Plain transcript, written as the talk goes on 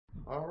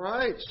All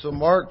right, so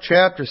Mark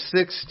chapter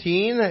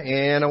 16,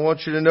 and I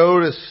want you to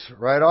notice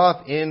right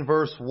off in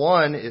verse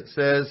 1, it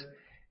says,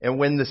 "And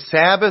when the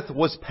Sabbath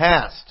was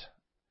past,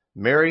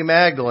 Mary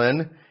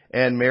Magdalene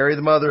and Mary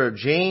the mother of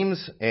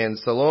James and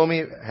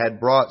Salome had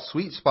brought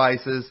sweet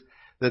spices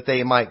that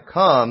they might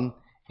come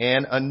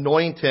and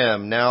anoint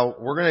him." Now,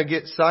 we're going to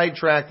get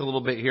sidetracked a little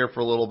bit here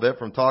for a little bit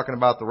from talking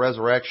about the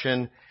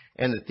resurrection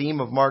and the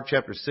theme of Mark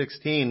chapter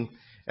 16.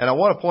 And I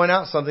want to point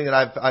out something that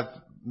I've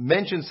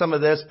mentioned some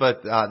of this,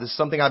 but this is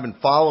something I've been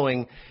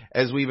following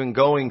as we've been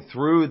going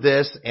through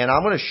this. And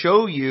I'm going to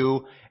show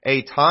you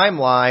a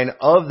timeline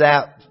of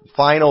that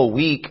final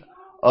week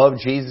of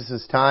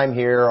Jesus' time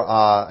here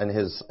in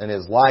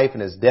his life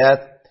and his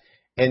death,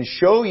 and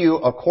show you,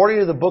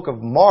 according to the book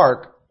of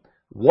Mark,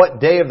 what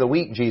day of the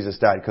week Jesus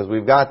died. Because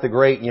we've got the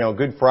great,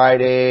 Good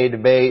Friday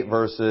debate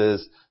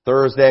versus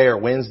Thursday or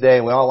Wednesday,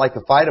 and we all like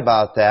to fight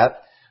about that.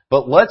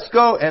 But let's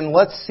go and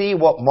let's see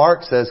what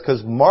Mark says,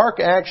 because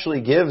Mark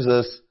actually gives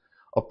us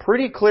a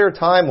pretty clear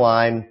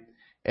timeline,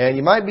 and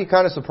you might be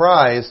kind of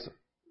surprised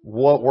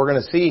what we're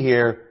going to see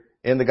here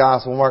in the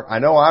Gospel of Mark. I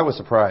know I was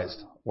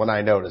surprised when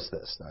I noticed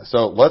this.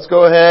 So let's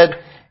go ahead,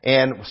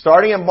 and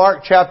starting in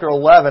Mark chapter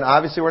 11,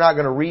 obviously we're not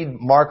going to read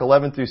Mark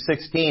 11 through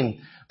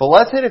 16, but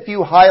let's hit a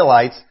few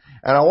highlights,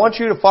 and I want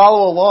you to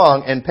follow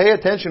along and pay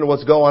attention to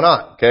what's going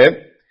on,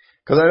 okay?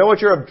 Because I know what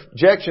your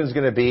objection is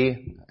going to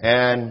be,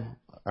 and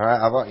all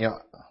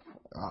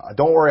right,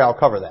 don't worry, I'll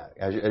cover that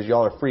as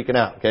y'all are freaking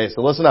out. Okay,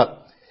 so listen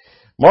up.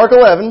 Mark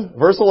 11,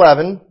 verse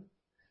 11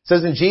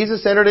 says, "And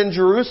Jesus entered in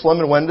Jerusalem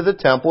and went to the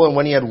temple, and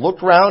when he had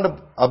looked round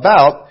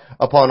about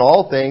upon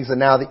all things, and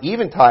now the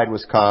eventide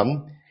was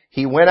come,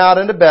 he went out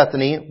into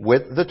Bethany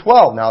with the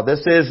 12. Now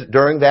this is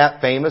during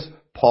that famous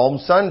Palm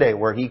Sunday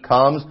where he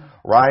comes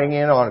riding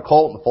in on a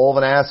colt and the foal of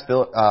an ass,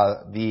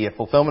 the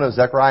fulfillment of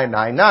Zechariah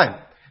 9:9.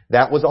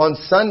 That was on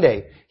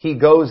Sunday. He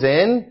goes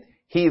in.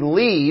 He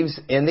leaves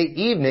in the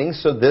evening,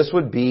 so this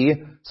would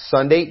be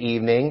Sunday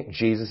evening.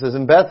 Jesus is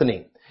in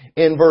Bethany.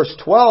 In verse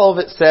 12,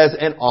 it says,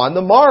 "And on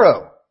the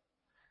morrow,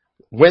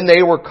 when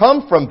they were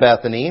come from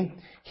Bethany,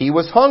 he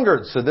was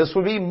hungered." So this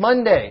would be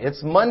Monday.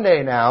 It's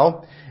Monday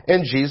now,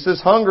 and Jesus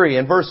is hungry.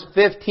 In verse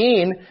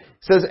 15, it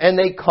says, "And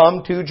they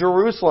come to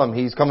Jerusalem."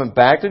 He's coming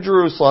back to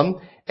Jerusalem,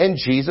 and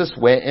Jesus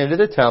went into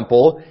the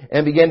temple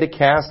and began to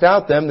cast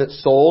out them that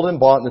sold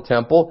and bought in the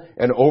temple,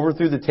 and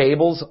overthrew the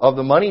tables of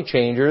the money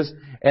changers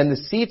and the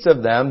seats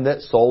of them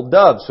that sold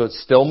doves. So it's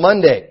still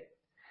Monday.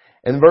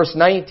 In verse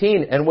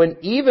 19, "And when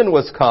even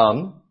was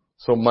come,"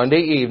 so Monday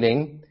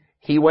evening,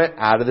 "he went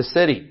out of the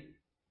city."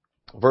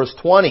 Verse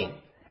 20,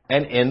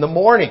 "And in the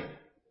morning,"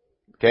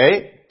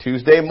 okay,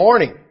 Tuesday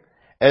morning,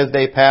 "as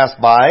they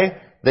passed by,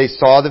 they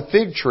saw the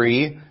fig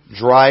tree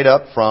dried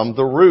up from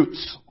the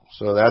roots."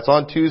 So that's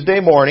on Tuesday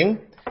morning.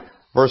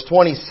 Verse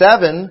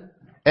 27,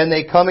 "And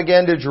they come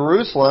again to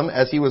Jerusalem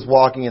as he was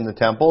walking in the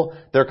temple.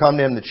 There come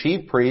to him the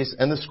chief priests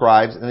and the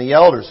scribes and the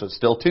elders." So it's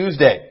still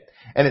Tuesday.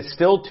 And it's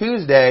still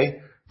Tuesday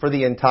for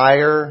the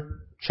entire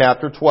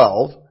chapter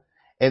 12.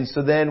 And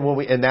so then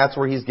and that's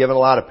where he's given a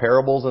lot of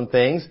parables and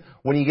things.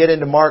 When you get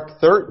into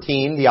Mark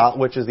 13,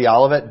 which is the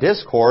Olivet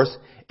Discourse,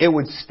 it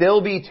would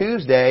still be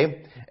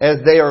Tuesday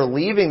as they are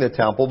leaving the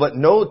temple, but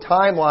no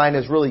timeline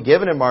is really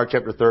given in Mark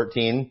chapter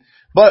 13.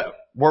 But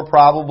we're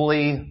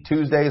probably,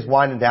 Tuesday's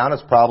winding down.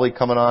 It's probably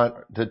coming on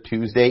to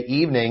Tuesday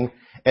evening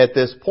at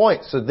this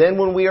point. So then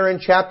when we are in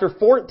chapter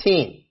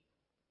 14,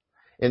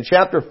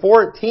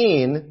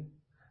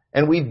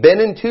 and we've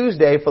been in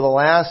Tuesday for the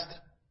last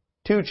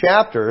two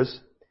chapters,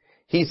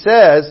 he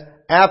says,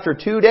 after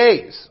 2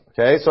 days,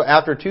 okay, so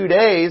after 2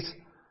 days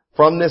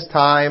from this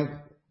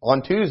time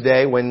on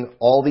Tuesday when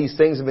all these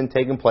things have been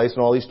taking place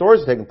and all these stories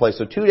have taken place.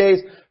 So 2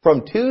 days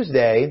from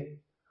Tuesday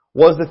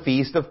was the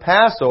Feast of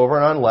Passover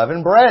and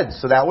Unleavened Bread.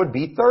 So that would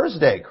be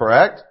Thursday,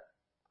 correct?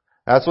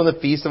 That's when the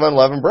Feast of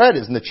Unleavened Bread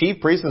is. And the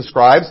chief priests and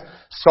scribes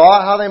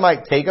saw how they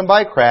might take him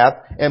by craft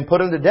and put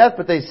him to death,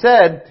 but they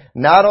said,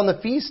 "Not on the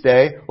feast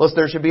day, lest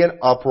there should be an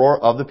uproar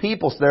of the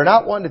people." So they're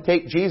not wanting to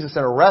take Jesus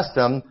and arrest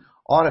him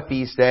on a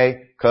feast day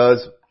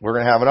because we're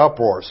going to have an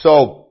uproar.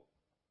 So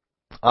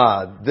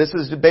this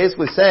is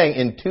basically saying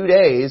in 2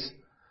 days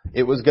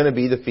it was going to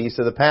be the Feast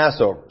of the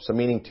Passover. So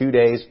meaning 2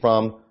 days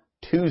from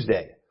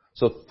Tuesday.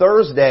 So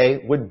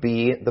Thursday would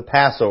be the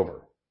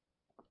Passover.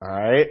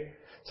 Alright?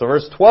 So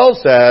verse 12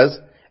 says,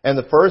 "And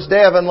the first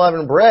day of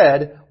unleavened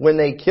bread, when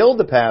they killed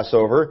the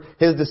Passover,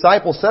 his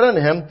disciples said unto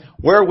him,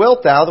 Where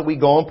wilt thou that we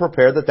go and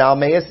prepare that thou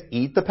mayest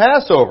eat the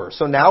Passover?"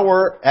 So now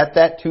we're at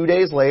that 2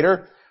 days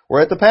later,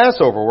 we're at the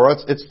Passover, where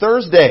it's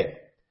Thursday.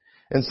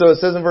 And so it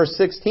says in verse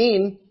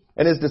 16,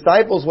 "And his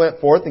disciples went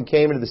forth and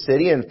came into the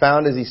city and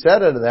found as he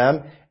said unto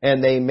them,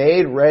 and they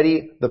made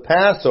ready the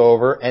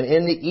Passover, and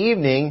in the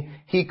evening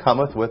he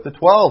cometh with the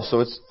 12.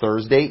 So it's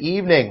Thursday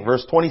evening.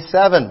 Verse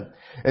 27,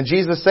 "And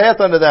Jesus saith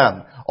unto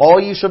them, All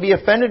ye shall be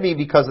offended me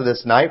because of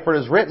this night, for it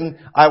is written,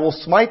 I will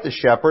smite the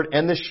shepherd,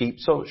 and the sheep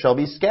shall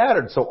be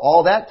scattered." So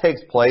all that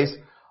takes place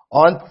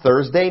on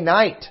Thursday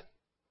night,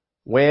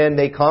 when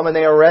they come and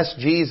they arrest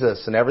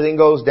Jesus, and everything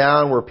goes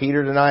down where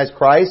Peter denies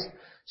Christ.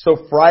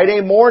 So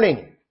Friday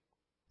morning,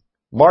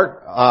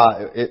 Mark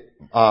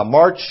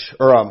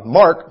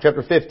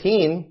chapter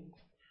 15,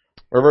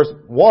 or verse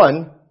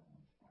 1,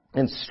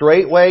 and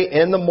straightway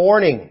in the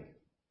morning,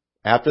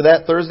 after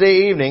that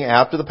Thursday evening,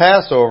 after the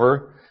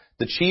Passover,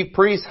 the chief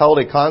priests held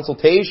a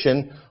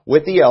consultation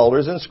with the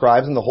elders and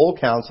scribes and the whole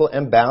council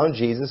and bound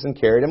Jesus and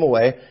carried him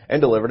away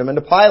and delivered him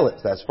into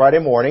Pilate. That's Friday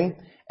morning.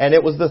 And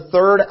it was the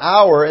third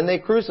hour and they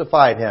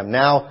crucified him.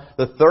 Now,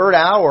 the third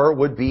hour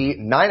would be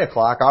 9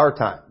 o'clock our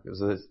time. Because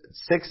the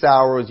 6th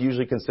hour was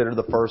usually considered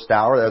the first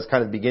hour. That was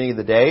kind of the beginning of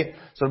the day.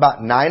 So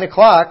about 9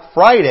 o'clock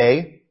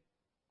Friday,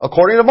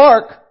 according to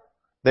Mark,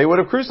 they would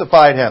have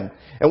crucified him.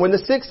 And when the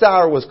 6th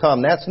hour was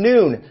come, that's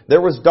noon,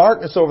 there was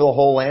darkness over the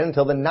whole land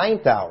until the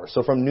 9th hour.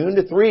 So from noon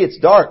to 3, it's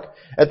dark.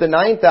 At the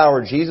 9th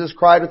hour, Jesus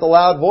cried with a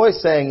loud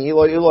voice, saying,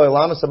 Eloi, Eloi,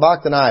 lama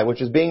sabachthani,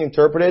 which is being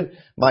interpreted,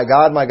 my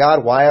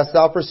God, why hast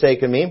thou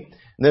forsaken me? And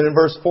then in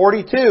verse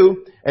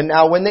 42, and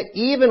now when the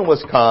even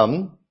was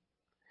come,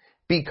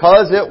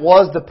 because it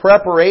was the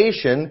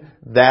preparation,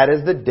 that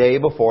is the day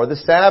before the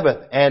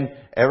Sabbath. And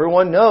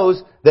everyone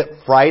knows that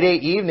Friday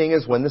evening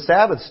is when the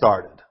Sabbath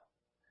started.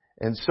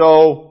 And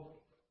so,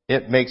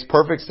 it makes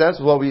perfect sense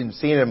with what we've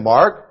seen in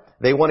Mark.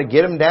 They want to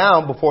get him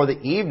down before the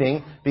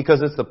evening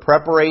because it's the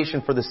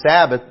preparation for the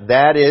Sabbath.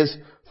 That is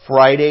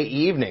Friday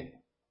evening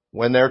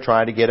when they're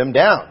trying to get him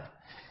down.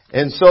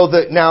 And so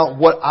now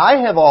what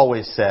I have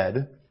always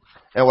said,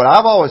 and what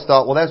I've always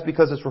thought, well, that's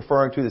because it's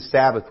referring to the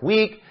Sabbath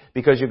week,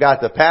 because you've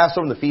got the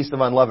Passover and the Feast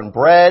of Unleavened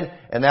Bread,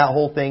 and that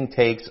whole thing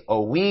takes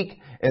a week.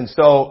 And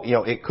so,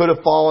 it could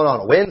have fallen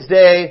on a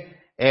Wednesday,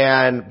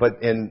 they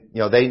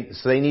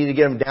need to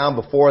get him down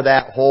before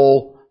that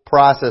whole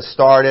process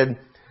started.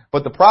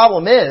 But the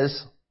problem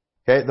is,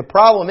 it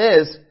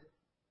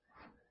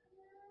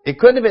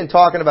couldn't have been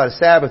talking about a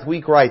Sabbath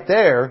week right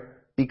there,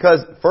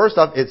 because first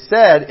off, it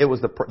said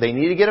they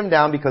need to get him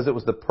down because it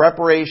was the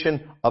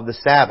preparation of the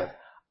Sabbath.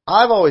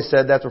 I've always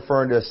said that's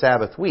referring to a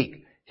Sabbath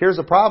week. Here's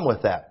the problem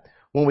with that.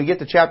 When we get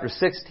to chapter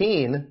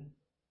 16,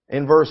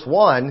 in verse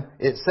 1,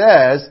 it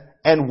says,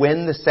 and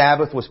when the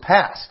Sabbath was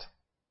past.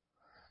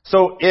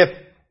 So if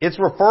it's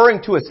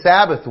referring to a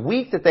Sabbath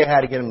week that they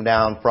had to get him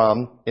down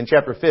from in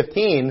chapter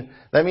 15,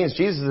 that means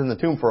Jesus is in the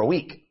tomb for a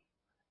week.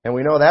 And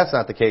we know that's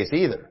not the case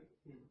either.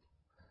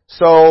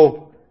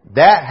 So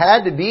that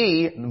had to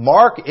be,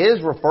 Mark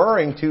is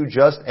referring to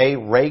just a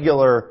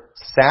regular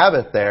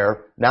Sabbath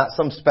there, not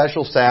some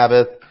special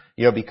Sabbath,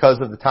 because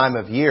of the time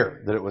of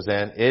year that it was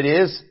in.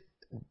 It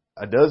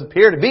does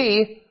appear to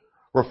be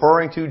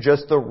referring to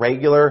just the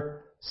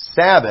regular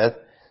Sabbath.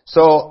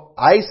 So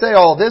I say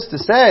all this to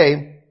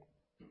say,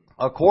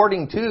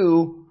 according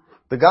to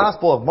the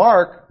Gospel of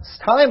Mark's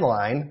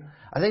timeline,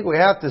 I think we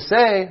have to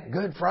say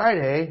Good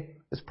Friday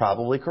is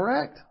probably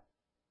correct.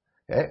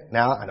 Okay?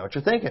 Now, I know what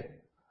you're thinking.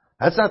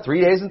 That's not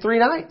 3 days and 3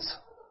 nights.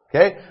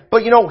 Okay?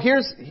 But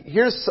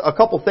here's a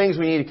couple things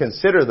we need to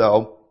consider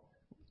though.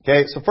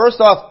 Okay? So first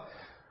off,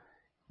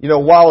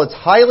 while it's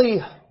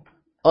highly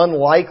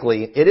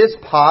unlikely, it is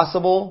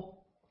possible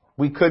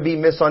we could be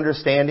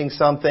misunderstanding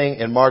something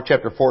in Mark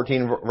chapter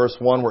 14 verse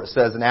 1 where it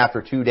says, and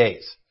after 2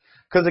 days.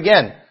 Because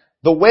again,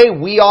 the way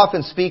we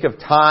often speak of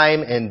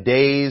time and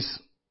days,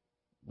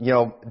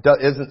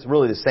 isn't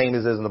really the same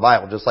as it is in the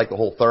Bible, just like the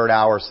whole 3rd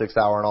hour, 6th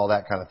hour, and all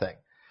that kind of thing.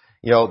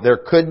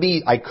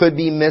 I could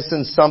be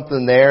missing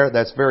something there.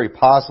 That's very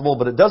possible,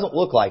 but it doesn't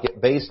look like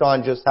it based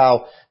on just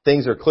how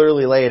things are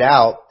clearly laid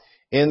out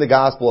in the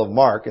Gospel of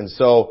Mark. And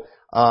so,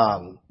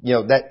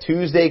 that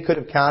Tuesday could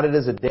have counted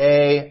as a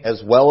day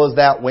as well as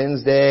that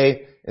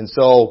Wednesday. And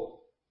so,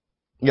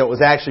 it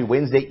was actually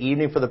Wednesday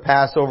evening for the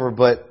Passover,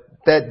 but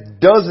that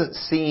doesn't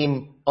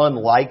seem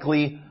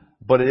unlikely,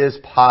 but it is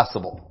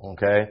possible,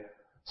 okay?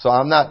 So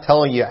I'm not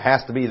telling you it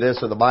has to be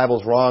this or the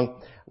Bible's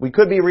wrong. We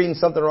could be reading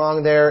something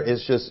wrong there.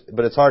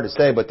 But it's hard to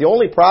say. But the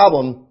only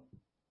problem,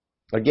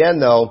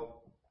 again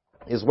though,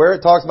 is where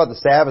it talks about the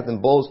Sabbath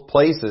in both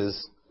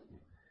places,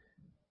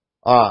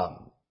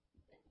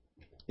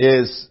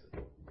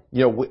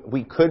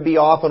 we could be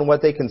off on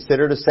what they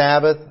considered a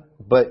Sabbath,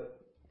 but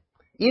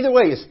either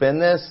way you spin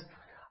this,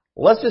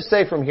 let's just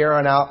say from here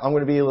on out, I'm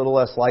going to be a little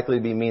less likely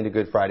to be mean to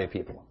Good Friday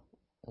people.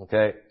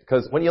 Okay?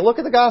 Because when you look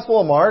at the Gospel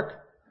of Mark,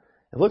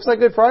 it looks like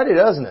Good Friday,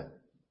 doesn't it?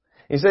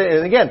 You say,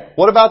 and again,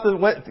 what about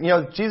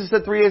Jesus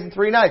said 3 days and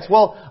 3 nights?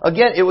 Well,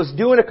 again, it was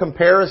doing a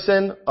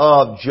comparison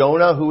of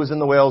Jonah, who was in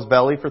the whale's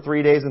belly for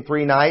 3 days and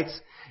 3 nights.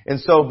 And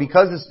so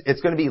because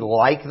it's going to be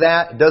like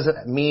that, it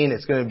doesn't mean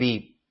it's going to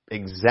be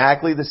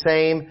exactly the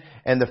same.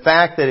 And the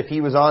fact that if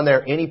he was on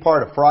there any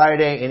part of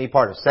Friday, any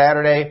part of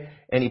Saturday,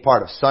 any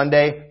part of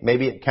Sunday,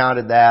 maybe it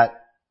counted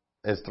that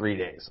as 3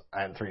 days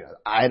and 3 nights.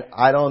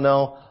 I don't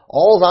know.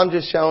 All I'm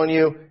just showing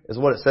you is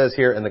what it says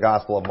here in the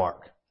Gospel of Mark.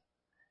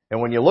 And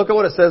when you look at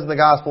what it says in the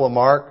Gospel of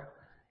Mark,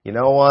 you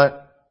know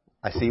what?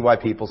 I see why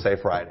people say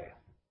Friday.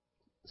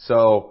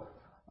 So,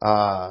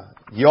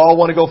 you all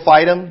want to go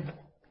fight him?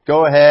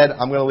 Go ahead.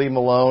 I'm going to leave him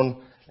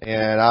alone.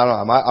 And I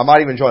don't know, I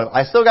might even join him.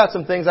 I still got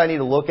some things I need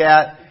to look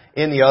at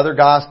in the other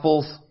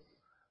Gospels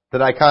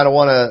that I kind of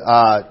want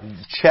to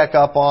check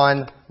up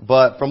on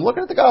But from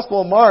looking at the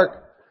Gospel of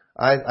Mark,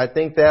 I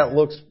think that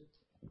looks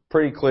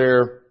pretty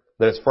clear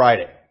that it's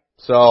Friday.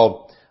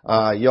 So,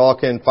 y'all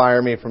can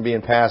fire me from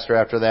being pastor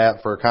after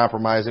that for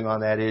compromising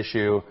on that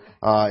issue.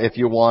 If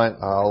you want,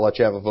 I'll let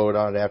you have a vote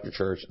on it after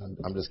church.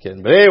 I'm just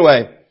kidding. But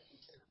anyway,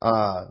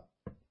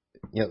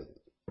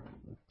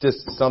 just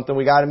something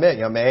we gotta admit.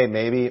 Hey,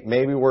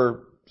 maybe we're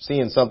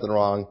seeing something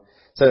wrong.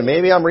 So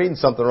maybe I'm reading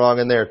something wrong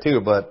in there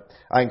too, but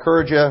I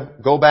encourage you,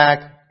 go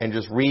back and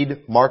just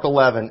read Mark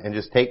 11 and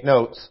just take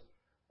notes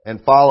and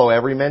follow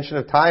every mention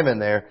of time in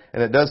there.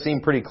 And it does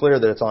seem pretty clear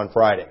that it's on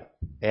Friday.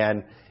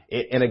 And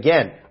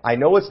again, I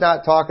know it's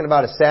not talking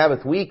about a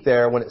Sabbath week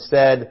there when it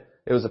said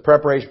it was a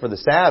preparation for the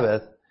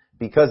Sabbath,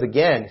 because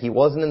again, he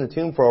wasn't in the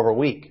tomb for over a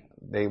week.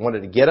 They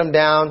wanted to get him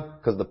down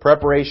because of the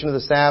preparation of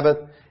the Sabbath.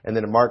 And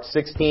then in Mark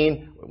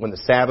 16, when the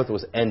Sabbath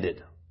was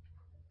ended.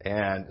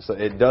 And so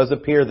it does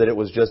appear that it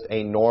was just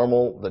the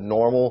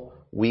normal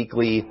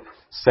weekly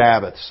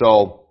Sabbath.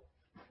 So,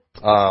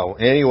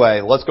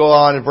 anyway, let's go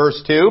on in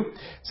verse 2. It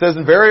says,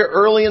 and very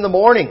early in the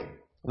morning,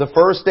 the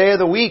first day of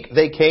the week,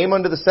 they came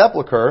unto the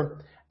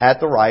sepulchre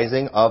at the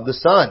rising of the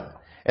sun.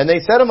 And they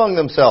said among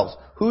themselves,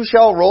 who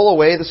shall roll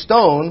away the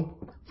stone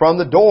from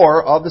the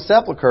door of the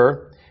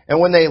sepulchre? And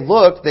when they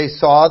looked, they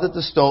saw that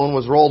the stone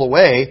was rolled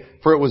away,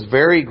 for it was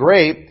very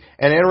great.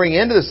 And entering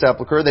into the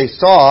sepulchre, they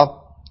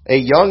saw a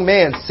young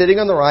man sitting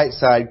on the right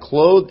side,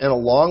 clothed in a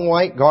long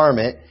white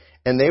garment,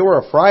 and they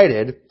were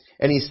affrighted.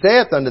 And he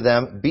saith unto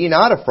them, be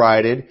not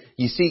affrighted,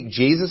 ye seek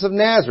Jesus of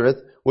Nazareth,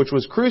 which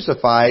was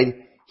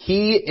crucified.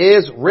 He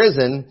is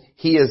risen,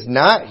 he is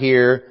not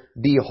here.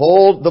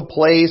 Behold the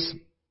place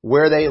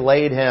where they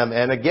laid him.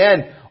 And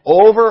again,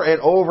 over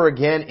and over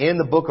again in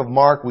the book of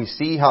Mark, we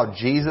see how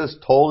Jesus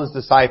told his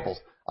disciples,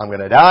 I'm going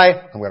to die,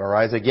 I'm going to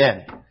rise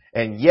again.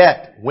 And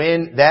yet,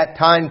 when that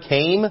time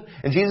came,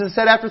 and Jesus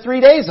said, after 3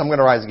 days, I'm going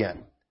to rise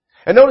again.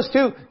 And notice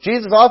too,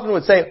 Jesus often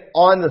would say,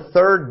 on the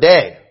third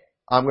day,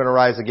 I'm going to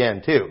rise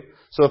again too.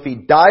 So if he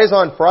dies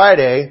on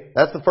Friday,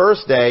 that's the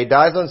first day.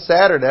 Dies on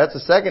Saturday, that's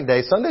the second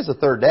day. Sunday's the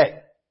third day.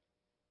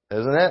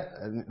 Isn't it?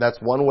 And that's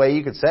one way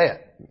you could say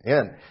it.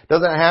 Again, it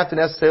doesn't have to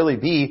necessarily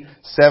be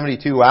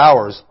 72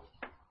 hours.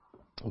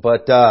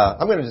 But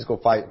I'm going to just go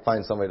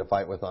find somebody to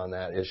fight with on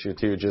that issue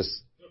too,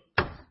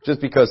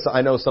 just because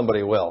I know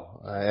somebody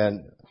will.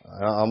 And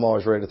I'm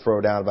always ready to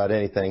throw down about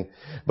anything.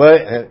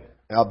 But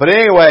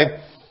anyway,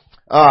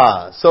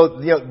 one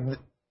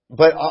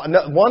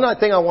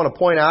thing I want to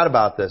point out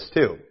about this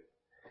too.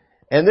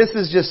 And this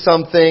is just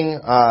something,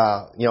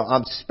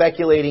 I'm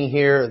speculating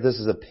here. This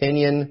is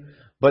opinion.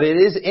 But it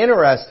is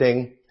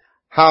interesting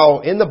how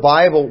in the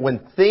Bible,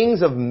 when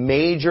things of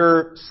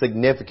major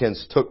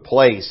significance took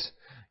place,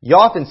 you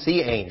often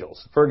see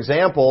angels. For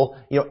example,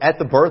 at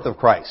the birth of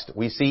Christ,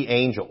 we see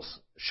angels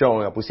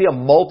showing up. We see a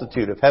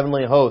multitude of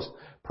heavenly hosts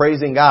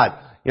praising God.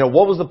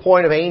 What was the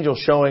point of angels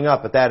showing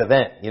up at that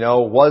event?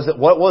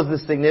 What was the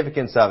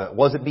significance of it?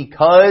 Was it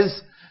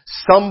because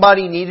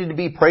somebody needed to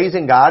be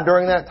praising God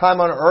during that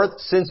time on earth,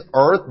 since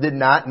earth did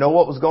not know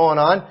what was going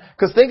on?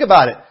 Because think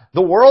about it.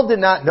 The world did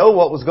not know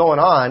what was going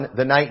on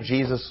the night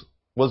Jesus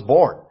was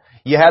born.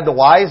 You had the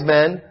wise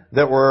men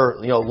that were,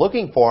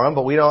 looking for him,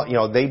 but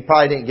they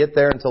probably didn't get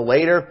there until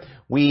later.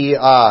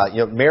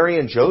 Mary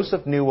and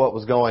Joseph knew what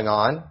was going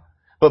on,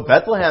 but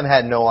Bethlehem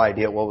had no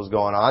idea what was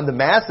going on. The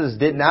masses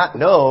did not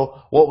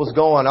know what was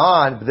going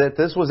on, that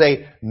this was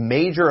a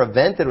major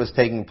event that was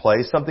taking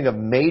place, something of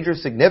major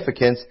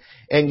significance,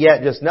 and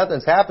yet just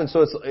nothing's happened.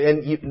 So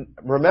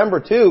remember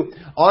too,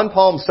 on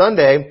Palm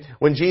Sunday,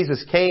 when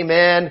Jesus came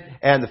in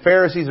and the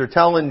Pharisees are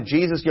telling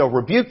Jesus,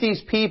 rebuke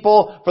these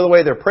people for the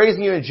way they're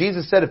praising you, and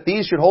Jesus said if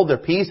these should hold their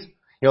peace,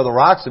 the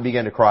rocks would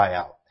begin to cry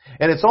out.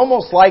 And it's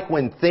almost like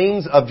when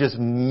things of just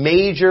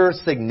major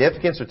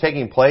significance are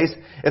taking place,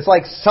 it's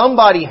like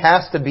somebody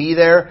has to be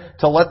there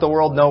to let the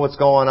world know what's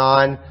going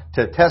on,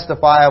 to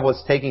testify of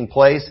what's taking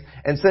place.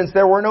 And since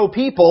there were no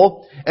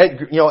people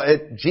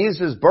at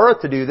Jesus'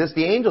 birth to do this,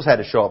 the angels had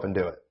to show up and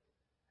do it.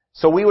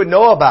 So we would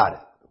know about it.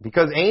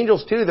 Because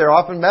angels too, they're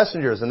often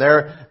messengers, and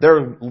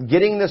they're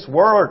getting this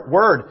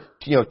word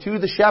to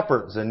the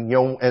shepherds, and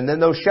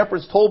then those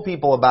shepherds told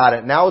people about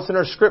it. Now it's in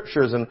our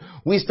scriptures, and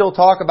we still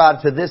talk about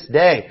it to this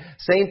day.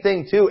 Same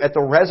thing too at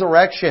the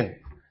resurrection.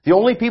 The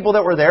only people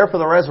that were there for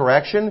the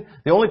resurrection,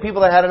 the only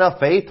people that had enough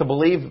faith to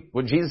believe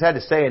what Jesus had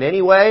to say in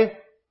any way,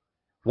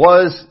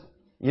 was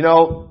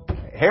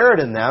Herod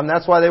and them.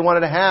 That's why they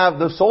wanted to have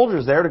those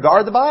soldiers there to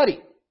guard the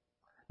body.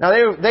 Now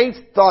they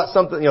thought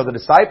something, the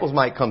disciples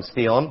might come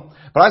steal him,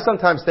 but I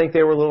sometimes think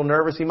they were a little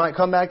nervous he might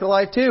come back to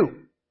life too.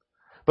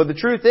 But the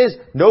truth is,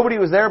 nobody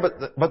was there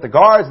but the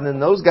guards, and then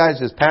those guys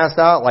just passed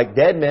out like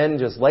dead men and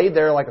just laid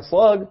there like a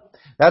slug.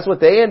 That's what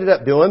they ended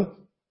up doing.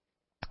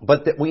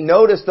 But we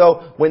noticed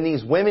though, when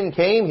these women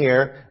came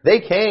here,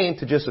 they came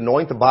to just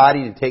anoint the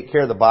body, to take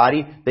care of the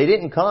body. They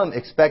didn't come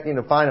expecting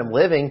to find him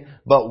living,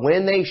 but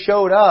when they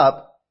showed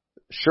up,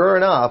 sure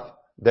enough,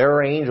 there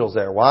were angels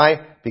there.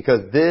 Why?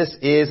 Because this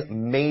is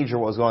major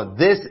what was going on.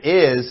 This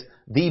is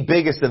the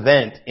biggest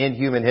event in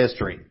human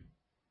history.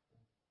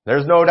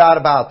 There's no doubt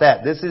about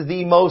that. This is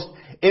the most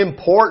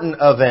important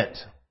event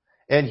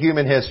in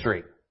human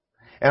history.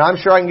 And I'm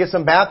sure I can get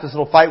some Baptists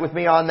that'll fight with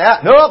me on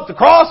that. Nope, the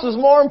cross is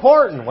more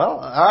important. Well,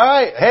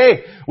 alright,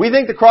 hey, we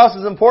think the cross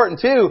is important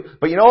too,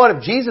 but you know what?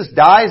 If Jesus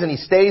dies and He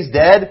stays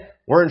dead,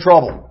 we're in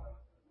trouble.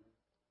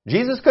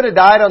 Jesus could have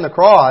died on the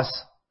cross,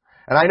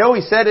 and I know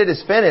He said it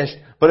is finished,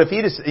 but if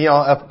He just,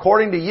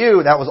 according to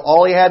you, that was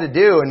all He had to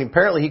do, and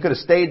apparently He could have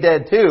stayed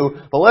dead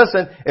too. But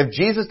listen, if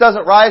Jesus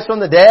doesn't rise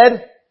from the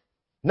dead,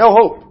 no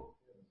hope.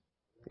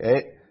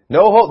 Okay?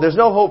 No hope. There's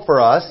no hope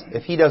for us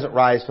if He doesn't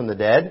rise from the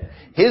dead.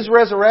 His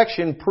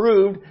resurrection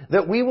proved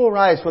that we will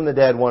rise from the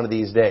dead one of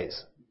these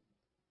days.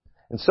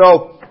 And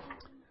so,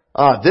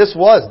 this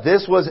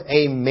was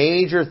a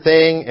major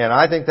thing, and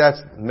I think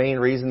that's the main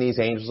reason these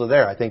angels are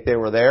there. I think they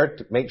were there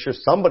to make sure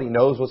somebody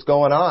knows what's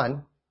going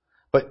on.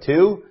 But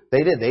two,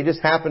 they did. They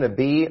just happen to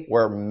be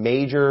where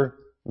major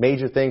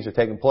things are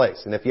taking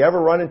place. And if you ever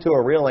run into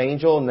a real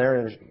angel and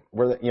they're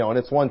and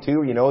it's one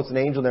too, it's an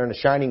angel, they're in a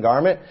shining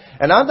garment.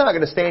 And I'm not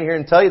going to stand here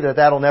and tell you that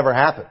that'll never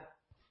happen.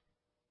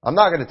 I'm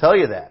not going to tell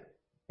you that.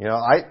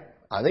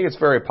 I think it's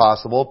very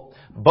possible.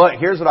 But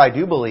here's what I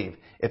do believe.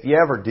 If you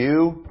ever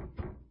do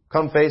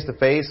come face to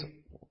face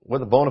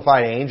with a bona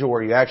fide angel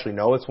where you actually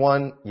know it's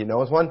one,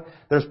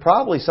 there's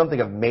probably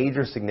something of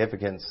major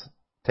significance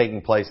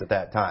taking place at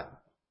that time.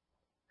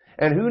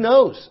 And who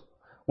knows?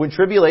 When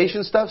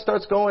tribulation stuff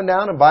starts going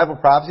down and Bible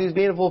prophecy is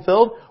being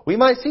fulfilled, we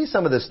might see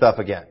some of this stuff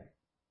again.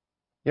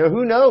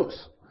 Who knows?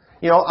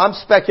 I'm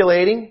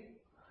speculating,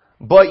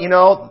 but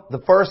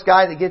the first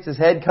guy that gets his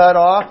head cut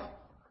off,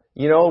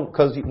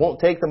 because he won't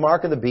take the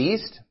mark of the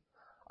beast,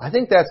 I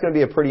think that's going to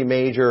be a pretty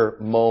major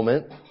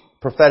moment,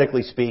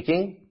 prophetically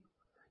speaking.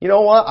 You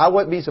know what? I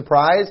wouldn't be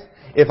surprised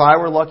if I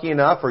were lucky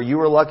enough or you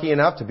were lucky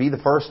enough to be the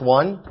first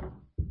one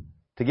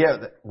to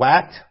get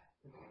whacked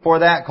for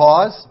that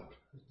cause.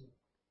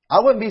 I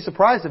wouldn't be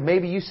surprised if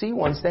maybe you see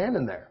one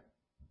standing there.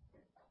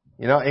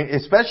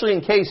 Especially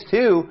in case,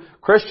 too,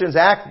 Christians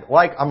act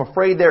like I'm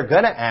afraid they're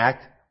going to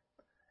act,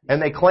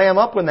 and they clam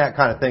up when that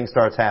kind of thing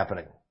starts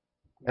happening.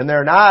 And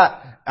they're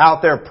not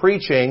out there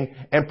preaching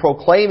and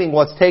proclaiming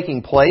what's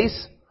taking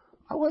place.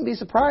 I wouldn't be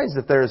surprised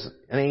if there's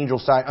an angel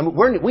side.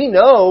 We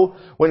know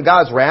when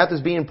God's wrath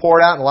is being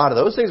poured out and a lot of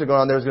those things are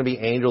going on, there's going to be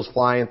angels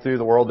flying through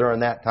the world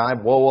during that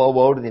time. Woe, woe,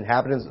 woe to the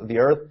inhabitants of the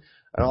earth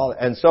and all.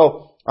 And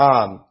so,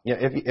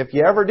 if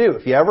you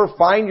ever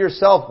find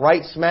yourself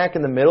right smack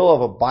in the middle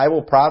of a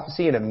Bible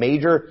prophecy and a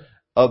major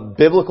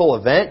biblical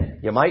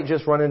event, you might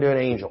just run into an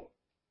angel.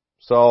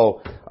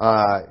 So,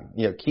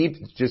 keep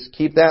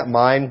that in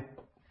mind.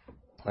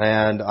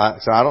 And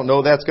so I don't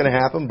know that's going to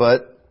happen,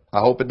 but I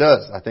hope it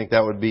does. I think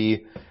that would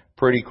be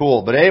pretty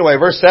cool. But anyway,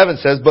 verse 7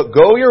 says, "But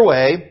go your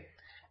way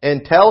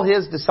and tell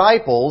His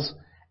disciples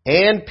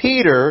and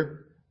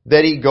Peter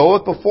that he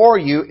goeth before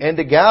you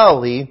into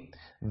Galilee.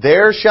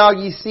 There shall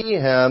ye see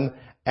Him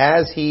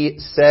as He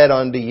said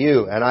unto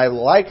you." And I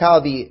like how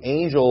the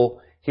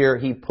angel here,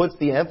 he puts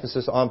the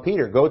emphasis on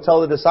Peter. Go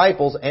tell the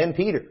disciples and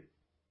Peter.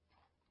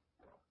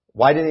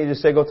 Why didn't He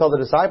just say go tell the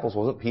disciples?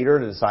 Wasn't Peter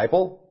a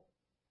disciple?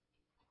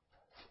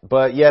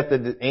 But yet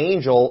the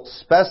angel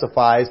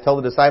specifies tell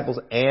the disciples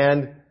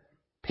and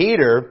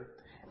Peter.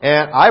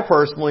 And I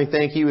personally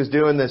think he was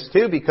doing this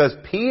too because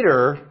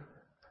Peter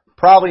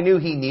probably knew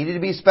he needed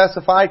to be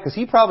specified because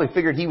he probably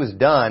figured he was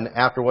done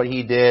after what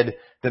he did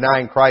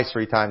denying Christ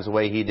 3 times the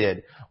way he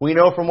did. We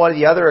know from one of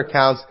the other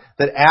accounts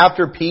that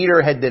after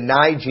Peter had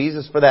denied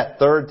Jesus for that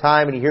 3rd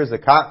time and he hears the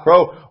cock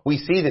crow, we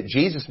see that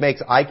Jesus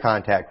makes eye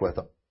contact with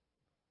him.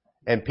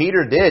 And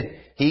Peter did.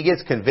 He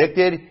gets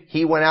convicted.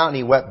 He went out and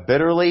he wept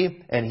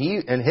bitterly. And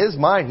in his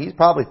mind, he's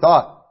probably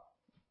thought,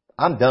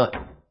 I'm done.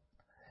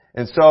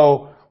 And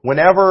so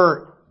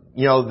whenever,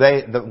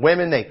 the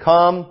women, they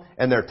come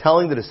and they're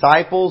telling the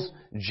disciples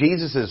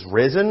Jesus is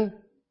risen,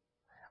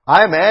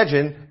 I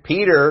imagine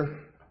Peter,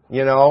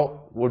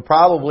 would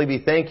probably be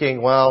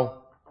thinking,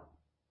 well,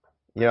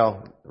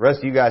 the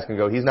rest of you guys can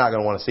go. He's not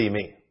going to want to see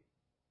me.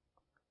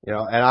 And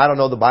I don't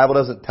know, the Bible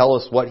doesn't tell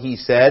us what he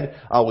said.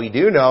 We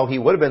do know he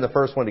would have been the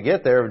first one to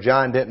get there if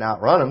John didn't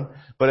outrun him.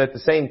 But at the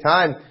same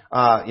time,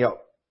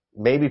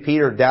 maybe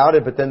Peter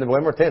doubted, but then the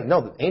women were telling him,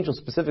 no, the angel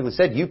specifically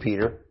said you,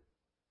 Peter.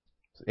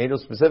 The angel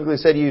specifically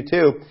said you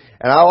too.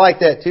 And I like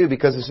that too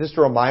because it's just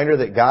a reminder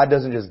that God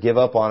doesn't just give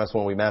up on us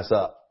when we mess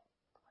up.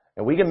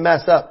 And we can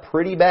mess up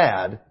pretty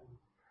bad,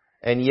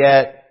 and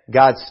yet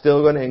God's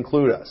still going to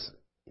include us.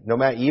 No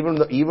matter, even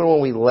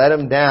when we let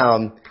Him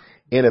down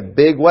in a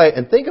big way.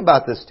 And think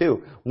about this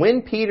too.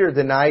 When Peter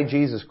denied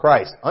Jesus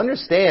Christ,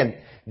 understand,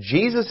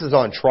 Jesus is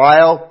on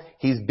trial.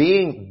 He's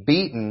being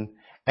beaten.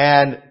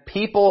 And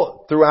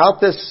people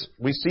throughout this,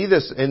 we see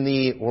this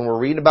when we're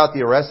reading about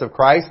the arrest of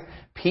Christ,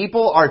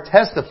 people are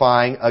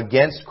testifying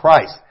against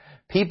Christ.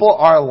 People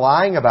are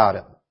lying about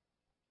Him.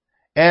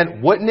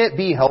 And wouldn't it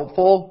be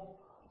helpful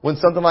when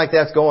something like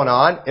that's going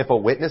on, if a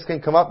witness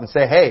can come up and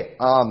say, hey,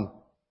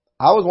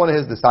 I was one of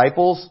His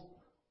disciples.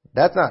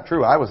 That's not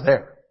true. I was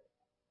there.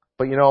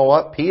 But you know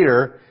what?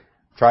 Peter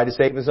tried to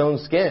save his own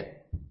skin.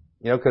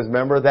 Because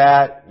remember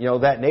that,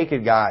 that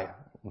naked guy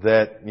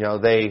that,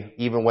 they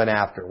even went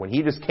after. When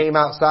he just came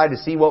outside to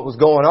see what was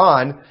going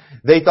on,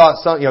 they thought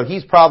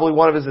he's probably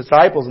one of his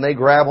disciples, and they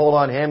grab hold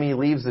on him, he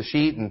leaves the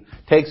sheet and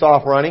takes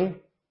off running.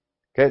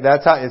 Okay,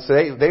 that's how,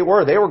 so they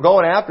were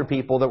going after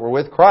people that were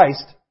with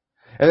Christ.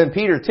 And then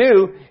Peter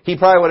too, he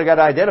probably would have got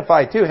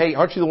identified too. Hey,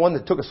 aren't you the one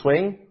that took a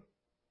swing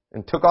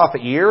and took off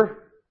an ear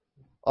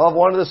of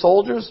one of the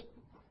soldiers?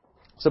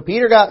 So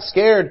Peter got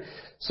scared.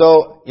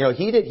 So,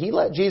 he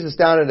let Jesus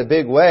down in a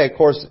big way. Of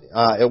course,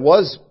 it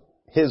was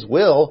his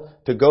will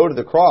to go to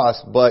the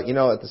cross, but,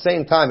 at the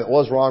same time, it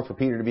was wrong for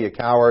Peter to be a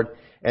coward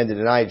and to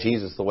deny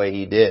Jesus the way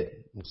he did.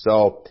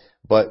 So,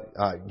 but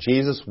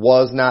Jesus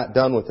was not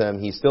done with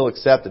him. He still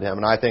accepted him,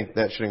 and I think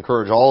that should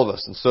encourage all of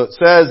us. And so it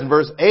says in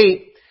verse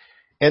 8,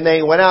 and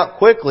they went out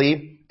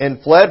quickly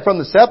and fled from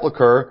the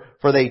sepulchre,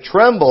 for they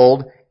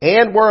trembled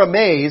and were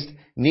amazed,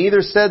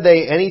 neither said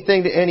they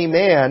anything to any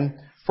man,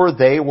 for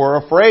they were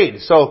afraid.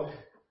 So,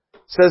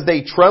 it says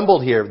they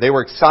trembled here. They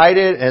were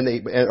excited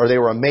or they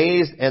were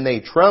amazed and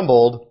they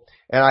trembled.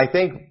 And I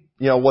think,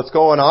 what's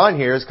going on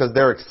here is because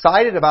they're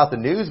excited about the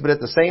news, but at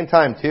the same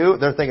time too,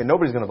 they're thinking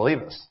nobody's going to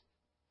believe us.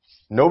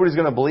 Nobody's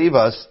going to believe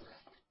us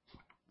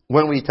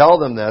when we tell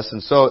them this.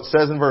 And so it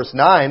says in verse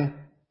 9,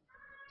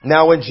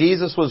 now when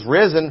Jesus was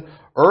risen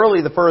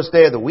early the first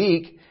day of the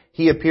week,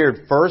 he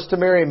appeared first to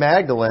Mary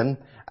Magdalene,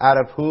 out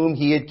of whom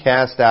he had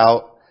cast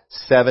out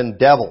 7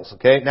 devils.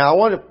 Okay, now I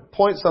want to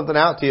point something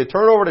out to you.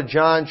 Turn over to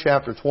John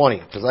chapter 20,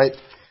 because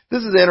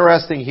this is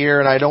interesting here,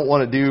 and I don't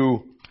want to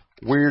do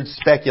weird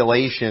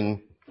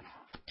speculation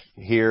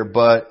here,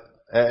 but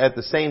at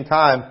the same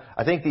time,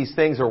 I think these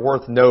things are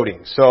worth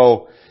noting.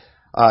 So,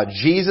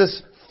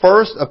 Jesus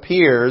first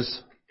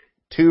appears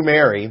to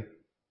Mary,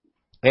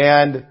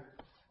 and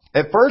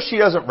at first she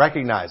doesn't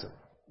recognize him.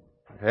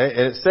 Okay,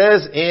 and it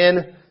says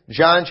in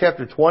John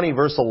chapter 20,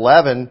 verse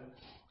 11,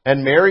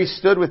 and Mary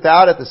stood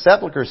without at the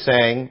sepulchre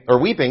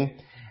weeping,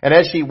 and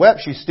as she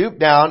wept, she stooped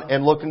down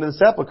and looked into the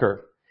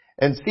sepulchre,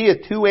 and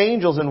seeth 2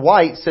 angels in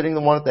white sitting,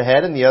 the one at the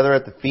head and the other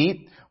at the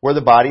feet, where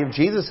the body of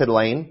Jesus had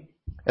lain.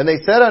 And they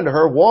said unto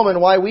her, Woman,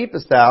 why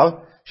weepest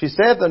thou? She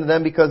saith unto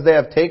them, Because they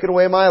have taken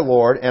away my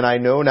Lord, and I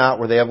know not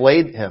where they have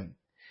laid him.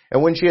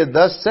 And when she had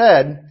thus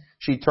said,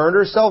 she turned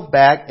herself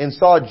back and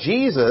saw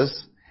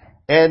Jesus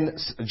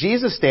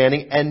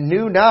standing, and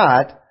knew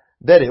not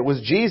that it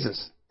was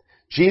Jesus.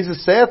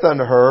 Jesus saith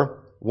unto her,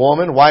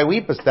 Woman, why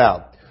weepest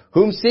thou?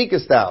 Whom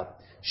seekest thou?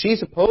 She,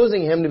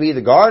 supposing him to be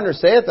the gardener,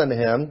 saith unto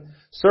him,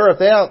 Sir, if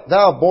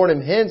thou have borne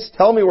him hence,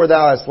 tell me where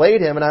thou hast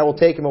laid him, and I will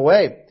take him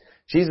away.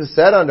 Jesus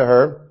said unto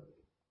her,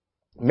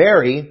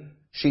 Mary.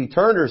 She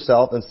turned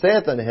herself and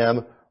saith unto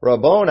him,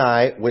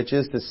 Rabboni, which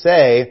is to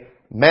say,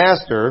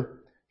 Master.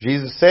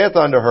 Jesus saith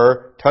unto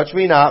her, Touch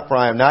me not, for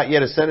I am not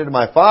yet ascended to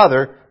my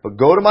Father, but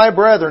go to my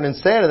brethren and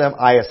say unto them,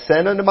 I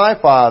ascend unto my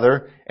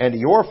Father and to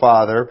your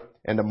Father,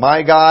 and to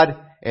my God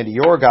and to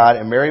your God.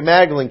 And Mary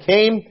Magdalene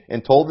came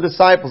and told the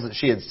disciples that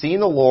she had seen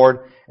the Lord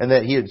and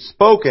that he had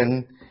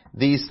spoken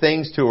these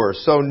things to her.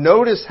 So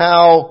notice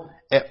how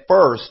at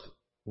first,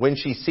 when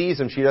she sees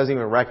him, she doesn't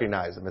even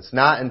recognize him. It's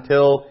not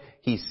until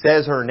he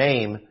says her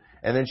name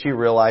and then she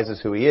realizes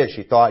who he is.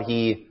 She thought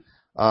he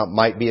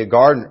might be a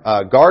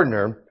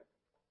gardener.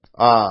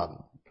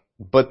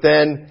 But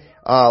then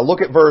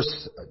look at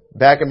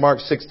back in Mark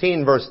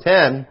 16, verse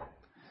 10, it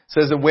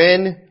says that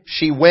when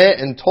she went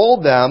and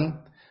told them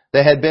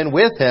that had been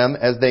with him,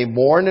 as they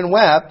mourned and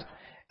wept,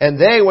 and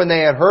they, when they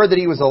had heard that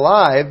he was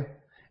alive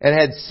and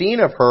had seen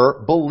of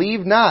her,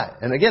 believed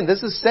not. And again,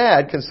 this is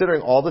sad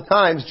considering all the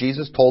times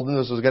Jesus told them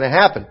this was going to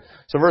happen.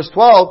 So verse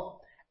 12,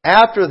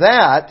 after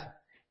that,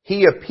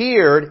 he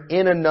appeared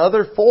in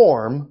another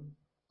form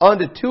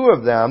unto 2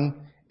 of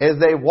them as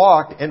they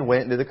walked and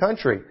went into the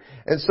country.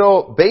 And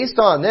so, based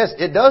on this,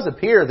 it does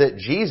appear that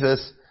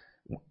Jesus,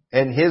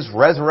 in his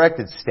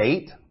resurrected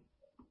state,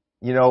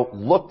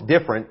 looked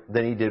different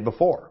than he did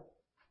before.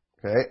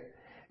 Okay?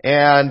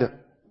 And,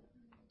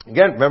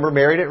 again, remember,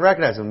 Mary didn't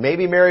recognize him.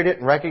 Maybe Mary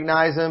didn't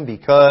recognize him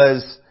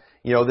because,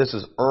 this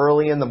is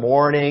early in the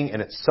morning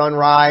and it's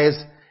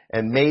sunrise,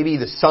 and maybe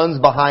the sun's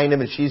behind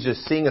him and she's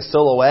just seeing a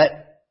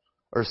silhouette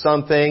or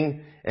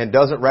something and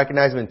doesn't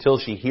recognize him until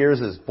she hears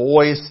his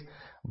voice.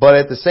 But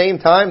at the same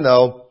time,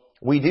 though,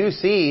 we do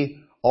see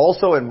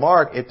also in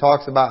Mark, it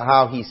talks about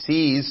how he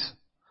sees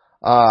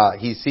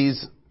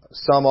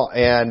some,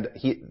 and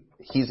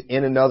he's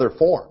in another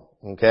form.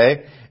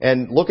 Okay?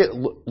 And look at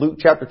Luke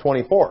chapter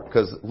 24,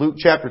 because Luke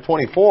chapter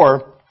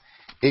 24,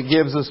 it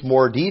gives us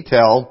more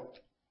detail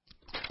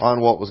on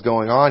what was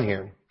going on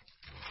here.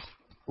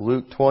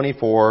 Luke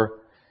 24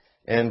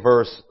 and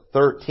verse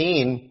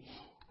 13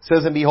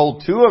 says, And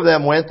behold, 2 of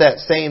them went that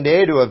same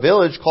day to a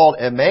village called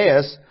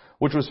Emmaus,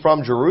 which was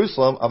from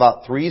Jerusalem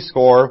about 60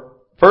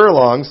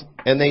 furlongs,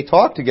 and they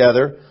talked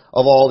together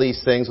of all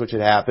these things which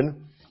had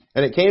happened.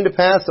 And it came to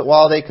pass that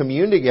while they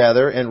communed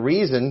together and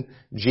reasoned,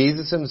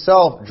 Jesus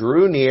himself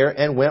drew near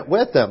and went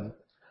with them.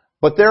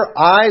 But their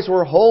eyes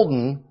were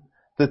holden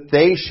that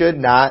they should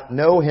not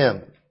know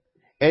him.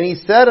 And he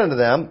said unto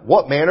them,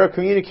 What manner of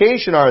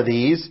communication are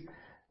these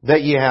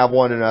that ye have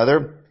one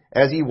another?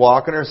 as he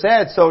walked on earth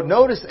said. So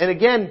notice, and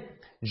again,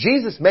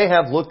 Jesus may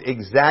have looked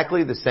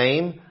exactly the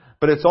same,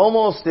 but it's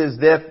almost as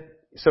if,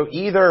 so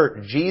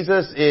either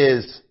Jesus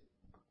is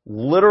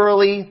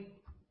literally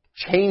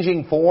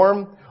changing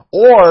form,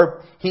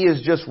 or he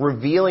is just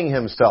revealing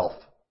himself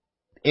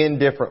in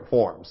different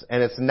forms.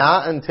 And it's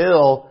not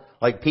until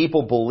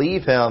people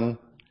believe him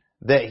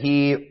that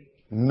he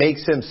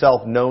makes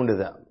himself known to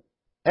them.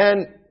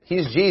 And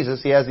he's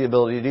Jesus. He has the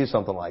ability to do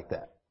something like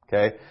that.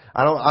 Okay?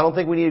 I don't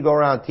think we need to go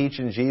around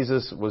teaching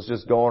Jesus was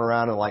just going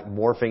around and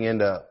morphing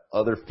into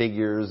other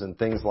figures and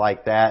things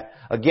like that.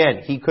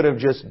 Again, he could have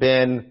just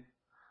been,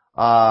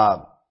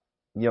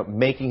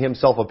 making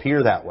himself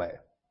appear that way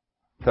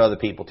to other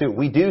people too.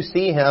 We do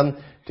see him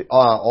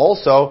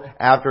also,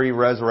 after he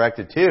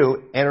resurrected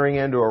too, entering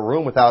into a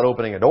room without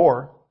opening a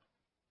door.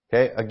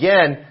 Okay?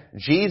 Again,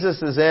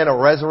 Jesus is in a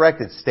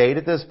resurrected state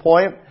at this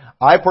point.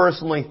 I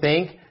personally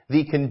think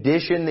the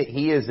condition that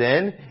he is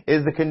in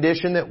is the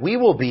condition that we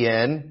will be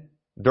in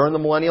during the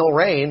millennial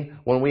reign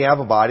when we have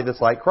a body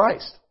that's like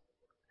Christ.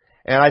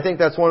 And I think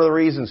that's one of the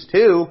reasons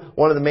too,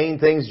 one of the main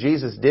things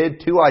Jesus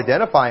did to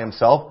identify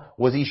himself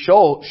was he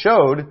showed,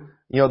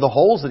 the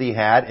holes that he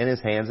had in his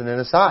hands and in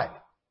his side.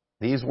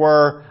 These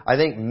were, I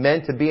think,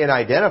 meant to be an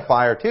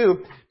identifier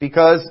too,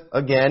 because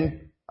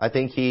again, I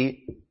think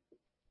he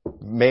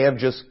may have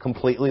just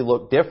completely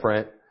looked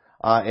different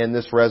in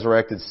this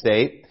resurrected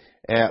state.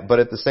 But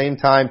at the same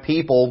time,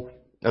 people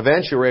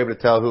eventually were able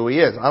to tell who he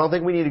is. I don't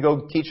think we need to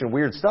go teaching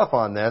weird stuff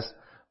on this,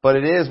 but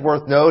it is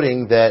worth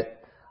noting that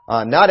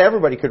not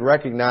everybody could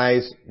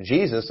recognize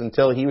Jesus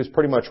until he was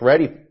pretty much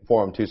ready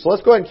for him to. So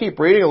let's go ahead and keep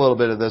reading a little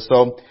bit of this,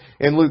 though,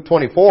 in Luke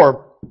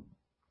 24.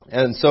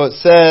 And so it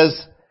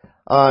says,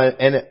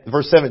 in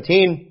verse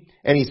 17,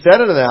 and he said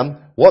unto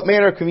them, what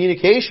manner of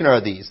communication are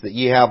these that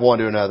ye have one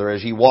to another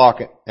as ye walk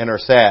and are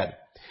sad?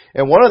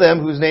 And one of them,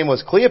 whose name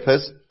was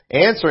Cleopas,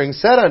 answering,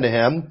 said unto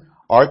him,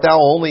 art thou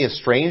only a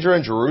stranger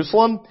in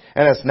Jerusalem,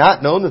 and hast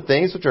not known the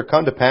things which are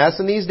come to pass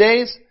in these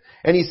days?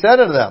 And he said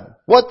unto them,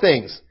 what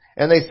things?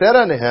 And they said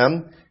unto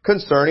him,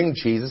 concerning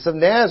Jesus of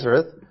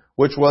Nazareth,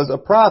 which was a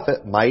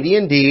prophet, mighty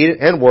in deed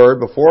and word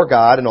before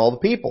God and all the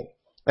people.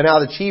 And how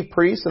the chief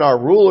priests and our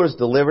rulers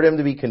delivered him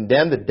to be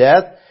condemned to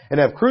death, and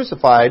have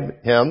crucified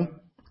him.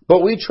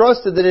 But we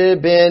trusted that it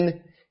had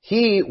been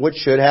he which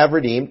should have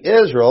redeemed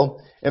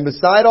Israel. And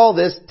beside all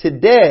this,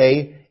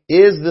 today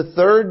is the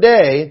third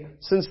day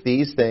since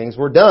these things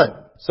were done.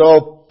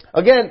 So,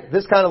 again,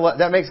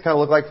 that makes it kind of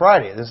look like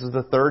Friday. This is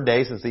the third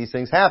day since these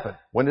things happened.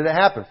 When did it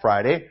happen?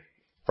 Friday.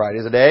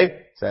 Friday's a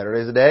day.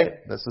 Saturday's a day.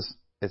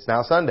 It's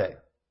now Sunday.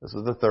 This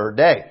is the third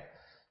day.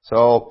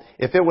 So,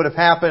 if it would have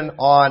happened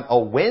on a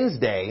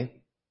Wednesday,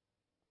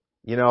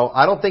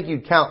 I don't think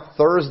you'd count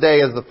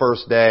Thursday as the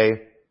first day,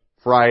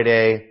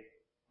 Friday,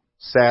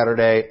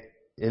 Saturday,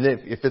 and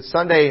if it's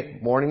Sunday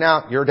morning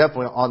now, you're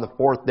definitely on the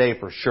fourth day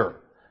for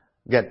sure.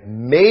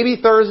 Again, maybe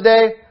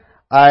Thursday.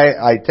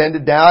 I tend to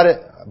doubt it,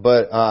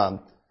 but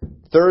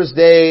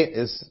Thursday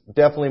is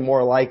definitely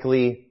more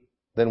likely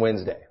than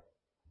Wednesday.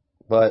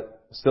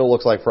 But still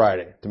looks like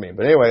Friday to me.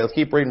 But anyway, let's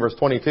keep reading verse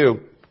 22.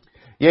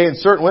 Yea, and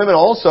certain women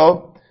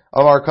also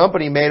of our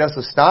company made us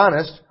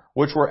astonished,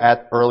 which were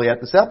early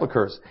at the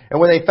sepulchres. And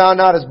when they found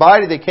not his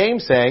body, they came,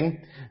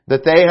 saying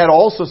that they had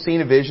also seen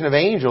a vision of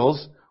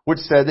angels, which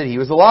said that he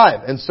was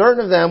alive. And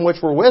certain of them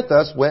which were with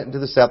us went into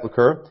the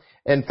sepulchre,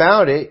 and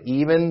found it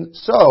even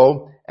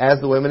so as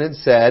the women had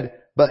said,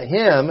 but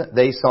him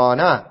they saw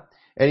not.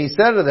 And he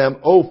said to them,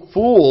 O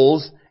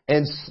fools,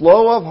 and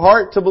slow of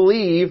heart to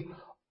believe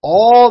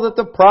all that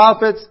the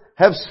prophets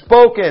have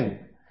spoken.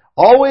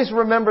 Always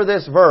remember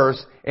this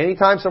verse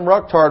anytime some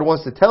rucktard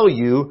wants to tell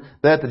you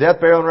that the death,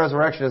 burial, and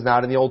resurrection is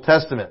not in the Old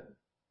Testament.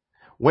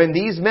 When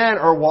these men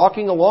are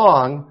walking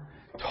along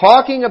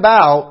talking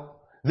about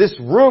this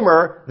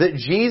rumor that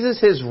Jesus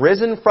has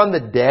risen from the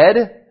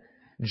dead,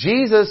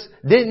 Jesus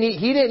didn't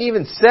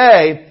even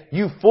say,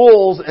 you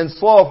fools and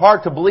slow of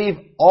heart to believe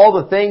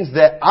all the things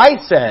that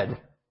I said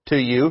to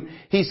you.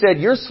 He said,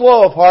 you're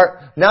slow of heart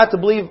not to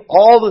believe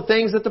all the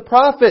things that the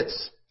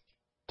prophets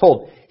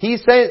told.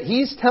 He's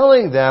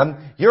telling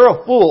them, you're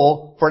a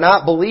fool for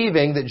not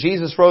believing that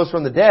Jesus rose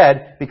from the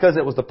dead because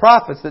it was the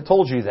prophets that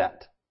told you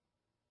that.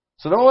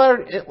 So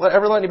don't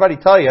ever let anybody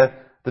tell you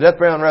the death,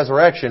 burial, and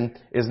resurrection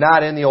is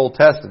not in the Old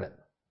Testament.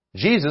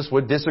 Jesus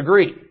would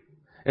disagree.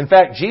 In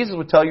fact, Jesus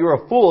would tell you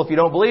you're a fool if you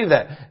don't believe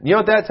that. You know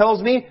what that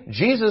tells me?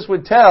 Jesus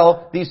would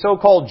tell these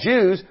so-called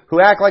Jews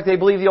who act like they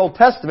believe the Old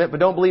Testament but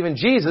don't believe in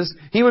Jesus,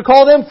 he would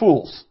call them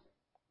fools.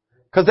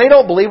 Because they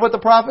don't believe what the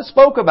prophets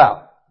spoke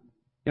about.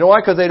 You know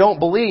why? Because they don't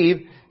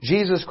believe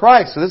Jesus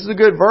Christ. So this is a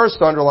good verse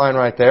to underline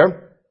right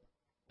there.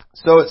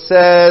 So it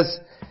says,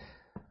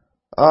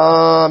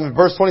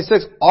 verse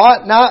 26,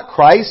 ought not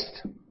Christ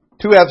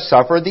to have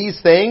suffered these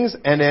things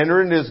and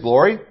enter into His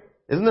glory?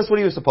 Isn't this what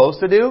He was supposed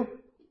to do?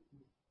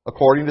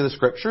 According to the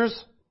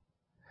Scriptures?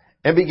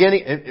 And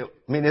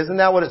isn't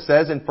that what it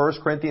says in 1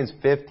 Corinthians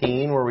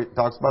 15 where it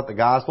talks about the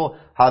gospel?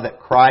 How that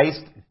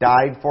Christ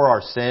died for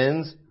our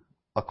sins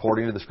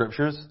according to the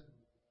Scriptures?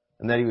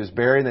 And that He was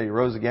buried and that He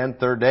rose again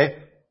third day?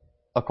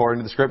 according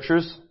to the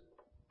Scriptures.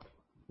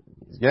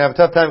 You're going to have a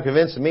tough time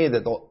convincing me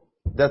that the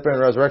death,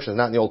 burial, and resurrection is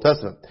not in the Old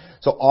Testament.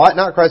 So ought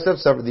not Christ to have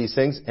suffered these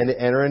things and to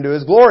enter into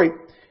His glory?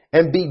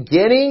 And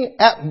beginning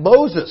at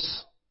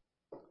Moses.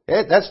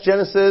 Okay, that's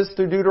Genesis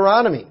through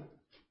Deuteronomy.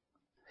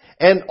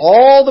 And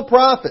all the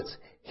prophets,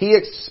 He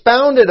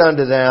expounded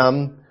unto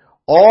them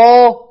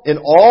in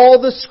all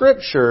the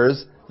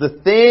Scriptures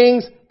the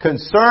things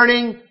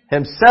concerning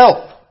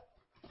Himself.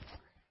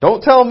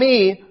 Don't tell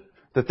me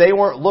that they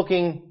weren't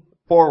looking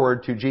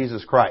forward to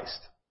Jesus Christ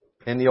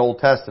in the Old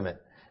Testament.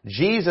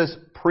 Jesus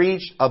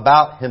preached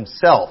about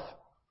Himself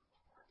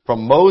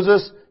from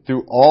Moses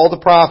through all the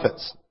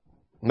prophets.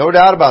 No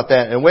doubt about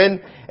that.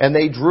 And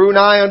they drew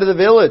nigh unto the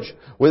village,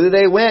 whither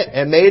they went,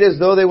 and made as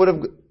though they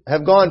would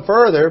have gone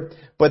further,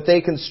 but they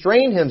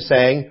constrained Him,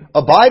 saying,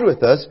 Abide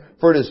with us,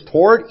 for it is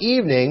toward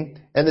evening,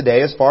 and the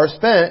day is far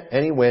spent.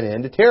 And He went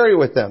in to tarry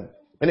with them.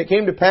 And it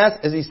came to pass,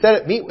 as He sat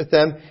at meat with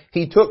them,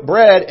 He took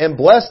bread, and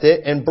blessed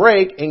it, and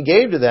brake, and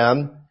gave to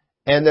them,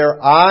 and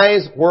their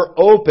eyes were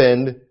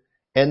opened,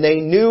 and they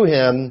knew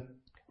Him,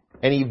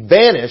 and He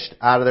vanished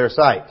out of their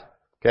sight.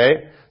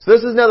 Okay? So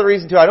this is another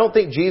reason too. I don't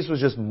think Jesus was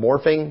just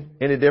morphing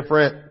into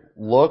different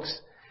looks,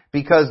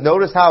 because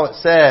notice how it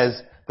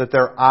says that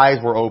their eyes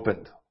were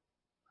opened.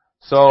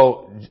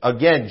 So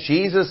again,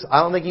 Jesus,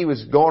 I don't think He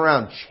was going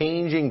around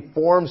changing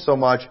forms so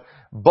much,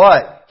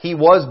 but He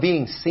was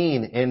being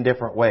seen in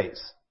different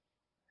ways.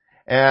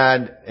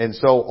 And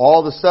so all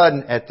of a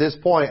sudden, at this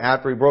point,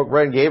 after He broke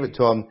bread and gave it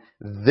to them,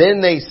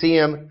 then they see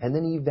Him, and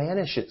then He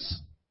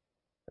vanishes.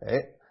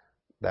 Okay?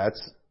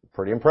 That's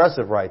pretty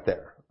impressive right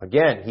there.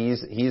 Again,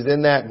 He's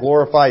in that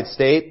glorified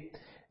state,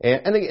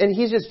 and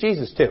He's just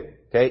Jesus too.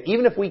 Okay?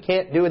 Even if we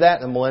can't do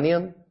that in the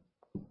millennium,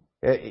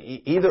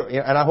 either,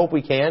 and I hope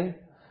we can,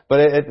 but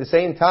at the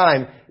same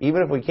time,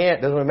 even if we can't,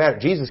 it doesn't really matter.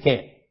 Jesus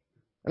can.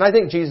 And I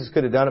think Jesus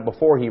could have done it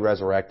before He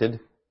resurrected,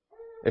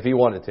 if He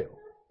wanted to.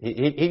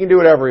 He can do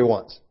whatever He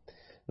wants.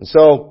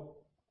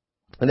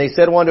 And they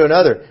said one to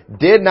another,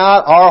 Did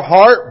not our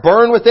heart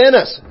burn within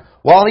us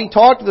while He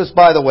talked with us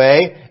by the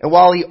way, and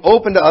while He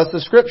opened to us the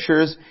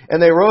Scriptures?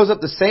 And they rose up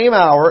the same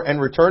hour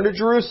and returned to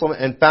Jerusalem,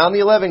 and found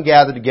the 11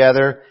 gathered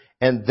together,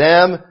 and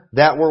them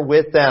that were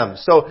with them.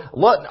 So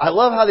I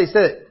love how they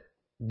said it.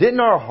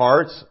 Didn't our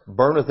hearts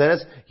burn within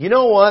us? You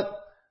know what?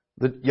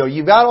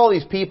 You've got all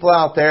these people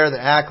out there that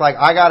act like,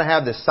 I gotta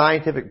have this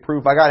scientific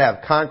proof, I gotta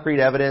have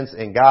concrete evidence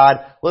in God.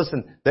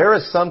 Listen, there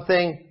is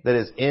something that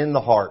is in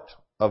the heart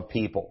of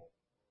people.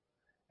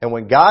 And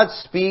when God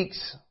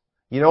speaks,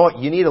 you know what?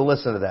 You need to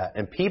listen to that.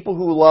 And people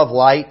who love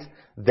light,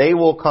 they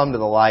will come to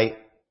the light.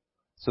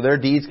 So their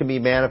deeds can be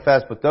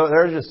manifest. But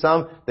there's just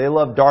some, they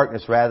love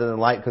darkness rather than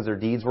light because their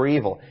deeds were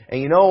evil.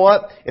 And you know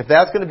what? If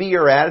that's going to be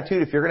your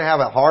attitude, if you're going to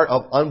have a heart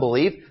of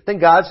unbelief, then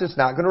God's just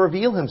not going to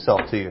reveal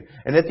Himself to you.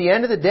 And at the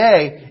end of the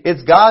day,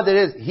 it's God that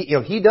is,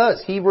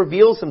 He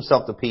reveals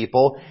Himself to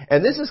people.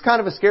 And this is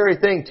kind of a scary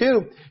thing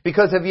too,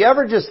 because have you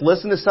ever just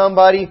listened to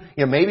somebody,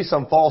 maybe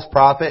some false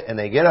prophet, and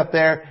they get up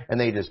there and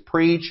they just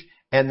preach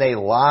and they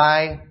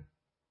lie,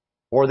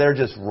 or they're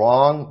just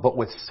wrong, but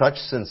with such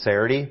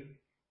sincerity?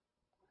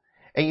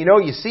 And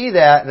you see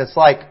that, and it's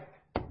like,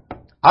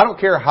 I don't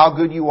care how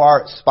good you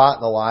are at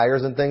spotting the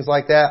liars and things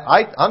like that.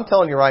 I'm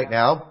telling you right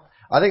now,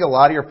 I think a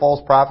lot of your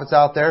false prophets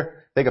out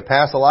there, they could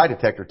pass a lie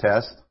detector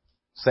test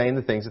saying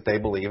the things that they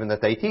believe and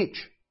that they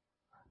teach.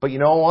 But you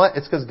know what?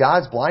 It's because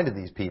God's blinded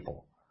these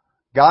people.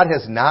 God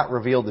has not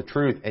revealed the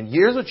truth. And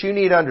here's what you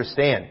need to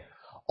understand.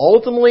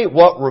 Ultimately,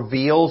 what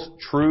reveals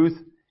truth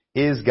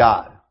is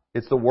God.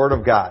 It's the Word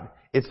of God.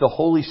 It's the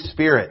Holy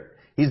Spirit.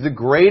 He's the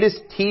greatest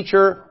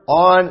teacher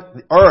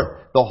on earth.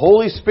 The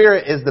Holy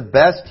Spirit is the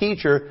best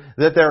teacher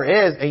that there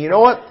is. And you know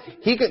what?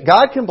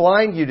 God can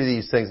blind you to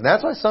these things. And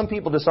that's why some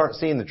people just aren't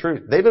seeing the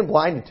truth. They've been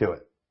blinded to it.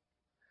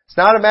 It's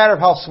not a matter of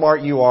how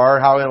smart you are,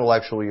 how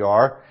intellectual you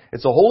are.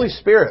 It's the Holy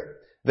Spirit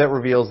that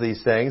reveals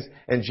these things.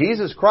 And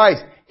Jesus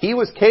Christ, He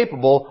was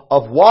capable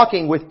of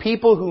walking with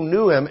people who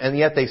knew Him, and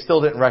yet they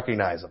still didn't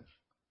recognize Him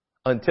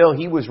until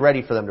He was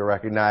ready for them to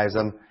recognize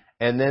Him.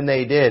 And then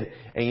they did.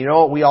 And you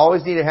know what? We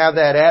always need to have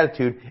that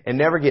attitude and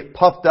never get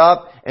puffed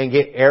up and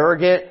get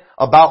arrogant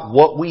about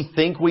what we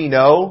think we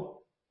know.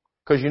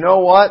 Because you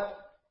know what?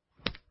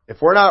 If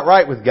we're not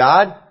right with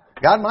God,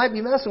 God might be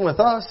messing with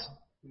us.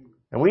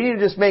 And we need to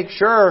just make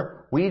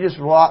sure we just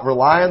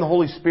rely on the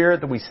Holy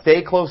Spirit, that we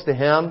stay close to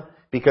Him,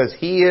 because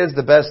He is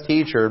the best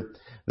teacher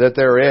that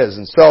there is.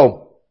 And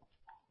so,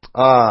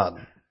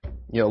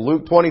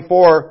 Luke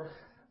 24,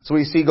 so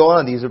we see going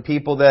on. These are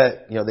people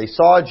that, they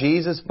saw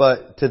Jesus,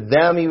 but to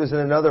them He was in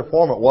another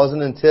form. It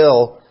wasn't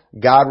until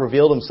God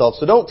revealed Himself.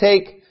 So don't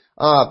take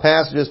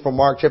passages from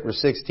Mark chapter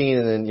 16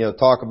 and then,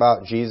 talk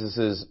about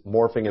Jesus'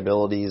 morphing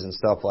abilities and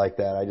stuff like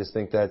that. I just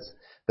think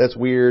that's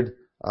weird.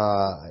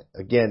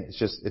 Again,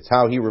 it's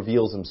how He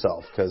reveals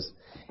Himself, because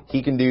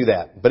He can do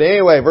that. But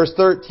anyway, verse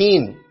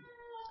 13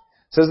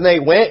 says, And they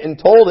went and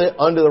told it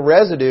unto the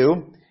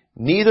residue,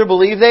 neither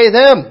believed they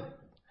them.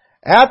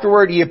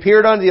 Afterward He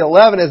appeared unto the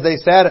 11 as they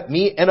sat at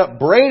meat, and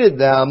upbraided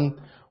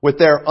them with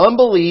their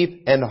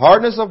unbelief and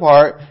hardness of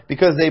heart,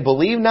 because they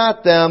believed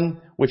not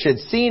them which had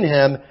seen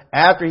him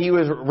after he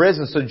was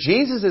risen. So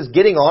Jesus is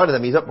getting on to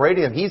them. He's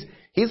upbraiding them.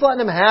 He's letting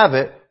them have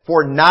it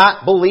for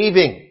not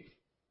believing.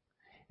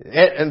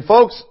 And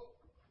folks,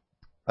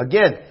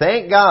 again,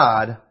 thank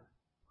God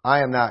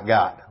I am not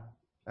God.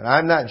 And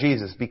I'm not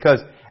Jesus. Because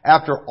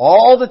after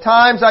all the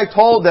times I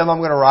told them I'm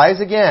going to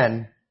rise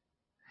again,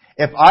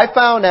 if I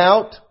found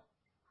out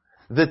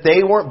that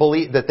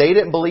they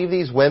didn't believe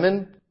these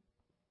women,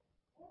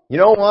 you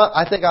know what?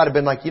 I think I'd have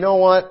been like, you know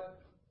what?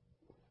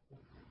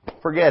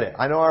 Forget it.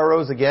 I know I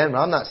rose again, but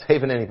I'm not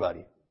saving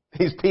anybody.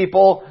 These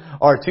people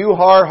are too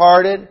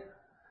hard-hearted.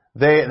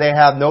 They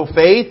have no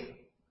faith.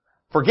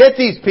 Forget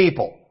these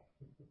people.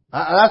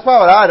 That's why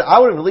I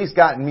would have at least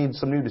gotten me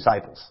some new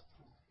disciples.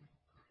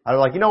 I was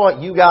like, you know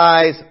what? You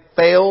guys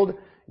failed.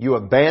 You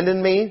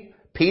abandoned me.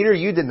 Peter,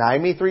 you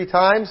denied me 3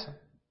 times.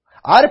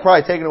 I'd have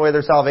probably taken away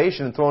their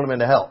salvation and thrown them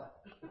into hell.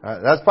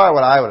 That's probably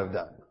what I would have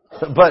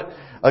done. But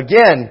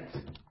again,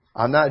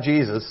 I'm not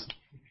Jesus.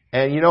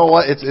 And you know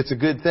what? It's a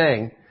good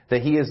thing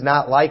that He is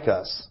not like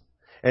us.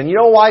 And you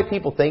know why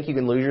people think you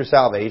can lose your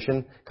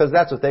salvation? Because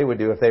that's what they would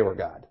do if they were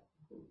God.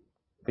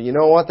 But you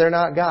know what? They're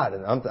not God.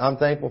 And I'm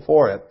thankful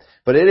for it.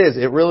 But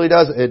it really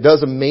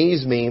does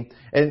amaze me.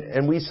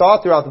 And we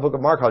saw throughout the book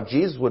of Mark how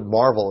Jesus would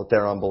marvel at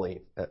their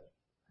unbelief.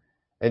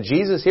 And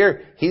Jesus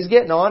here, He's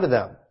getting on to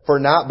them for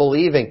not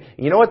believing.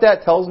 You know what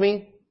that tells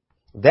me?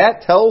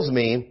 That tells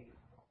me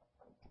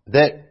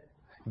that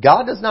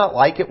God does not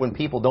like it when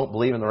people don't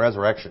believe in the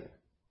resurrection.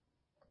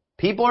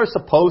 People are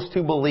supposed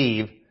to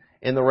believe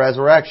in the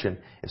resurrection.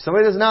 If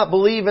somebody does not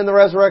believe in the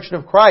resurrection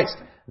of Christ,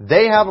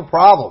 they have a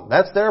problem.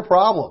 That's their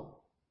problem.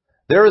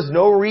 There is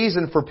no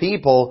reason for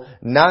people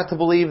not to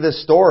believe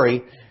this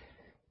story.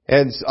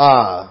 And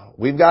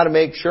we've got to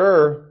make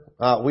sure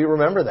we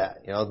remember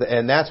that.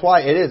 And that's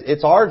why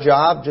it's our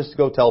job just to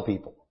go tell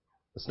people.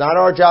 It's not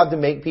our job to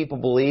make people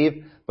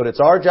believe, but it's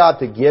our job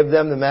to give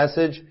them the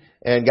message.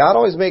 And God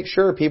always makes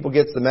sure people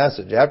get the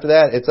message. After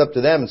that, it's up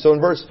to them. And so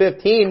in verse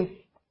 15,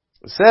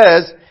 it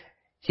says,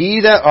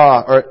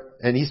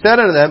 and He said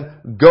unto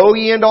them, Go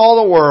ye into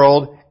all the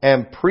world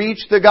and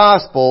preach the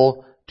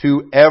gospel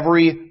to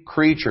every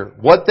creature.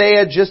 What they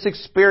had just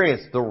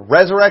experienced, the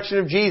resurrection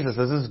of Jesus,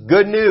 this is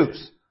good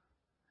news.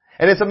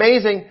 And it's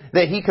amazing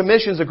that He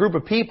commissions a group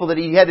of people that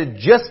He had to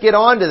just get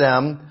on to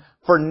them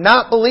for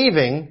not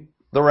believing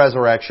the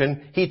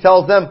resurrection. He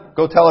tells them,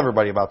 go tell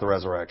everybody about the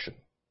resurrection.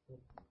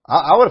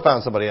 I would have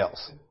found somebody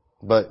else.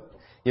 But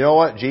you know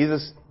what?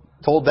 Jesus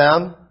told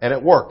them, and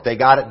it worked. They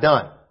got it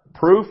done.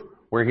 Proof,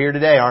 we're here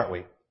today, aren't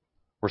we?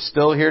 We're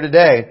still here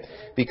today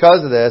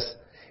because of this.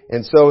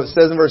 And so it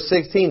says in verse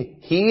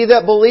 16, He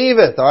that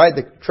believeth, alright,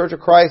 the Church of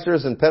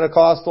Christers and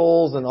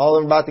Pentecostals and all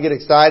of them about to get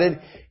excited,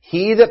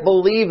 he that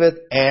believeth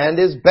and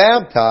is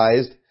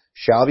baptized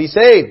shall be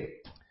saved.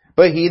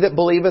 But he that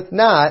believeth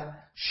not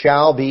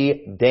shall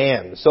be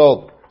damned.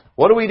 So,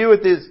 what do we do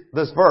with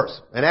this verse?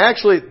 And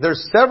actually,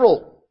 there's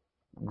several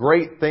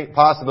great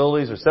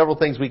possibilities or several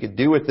things we could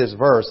do with this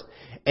verse,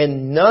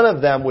 and none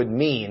of them would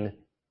mean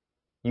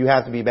you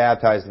have to be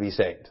baptized to be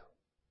saved.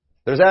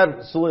 There's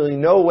absolutely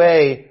no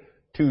way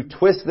to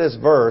twist this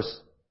verse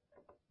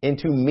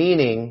into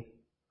meaning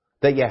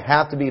that you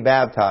have to be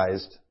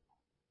baptized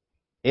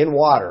in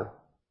water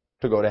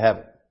to go to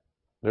heaven.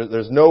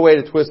 There's no way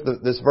to twist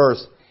this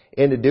verse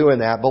into doing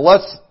that. But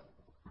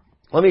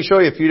let me show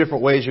you a few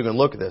different ways you can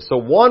look at this. So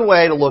one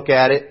way to look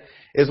at it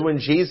is when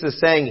Jesus is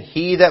saying,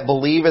 He that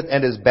believeth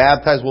and is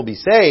baptized will be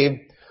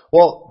saved.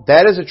 Well,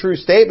 that is a true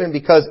statement,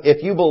 because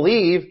if you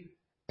believe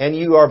and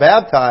you are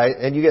baptized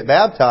and you get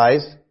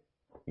baptized,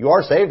 you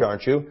are saved,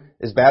 aren't you?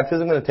 Is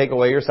baptism going to take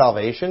away your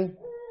salvation?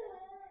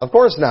 Of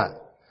course not.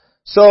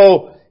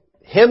 So,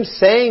 Him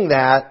saying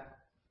that,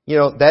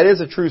 that is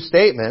a true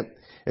statement.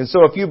 And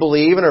so if you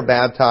believe and are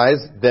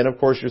baptized, then of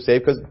course you're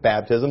saved, because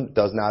baptism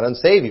does not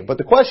unsave you. But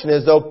the question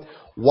is though,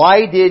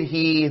 why did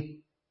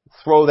He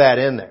throw that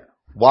in there?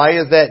 Why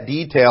is that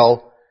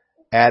detail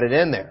added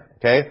in there?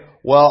 Okay?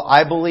 Well,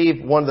 I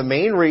believe one of the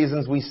main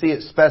reasons we see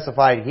it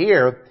specified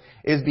here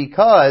is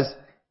because,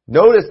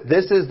 notice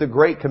this is the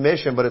Great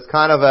Commission, but it's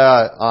kind of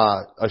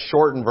a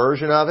shortened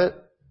version of it.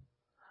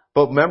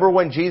 But remember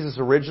when Jesus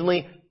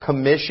originally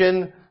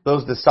commissioned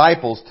those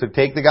disciples to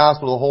take the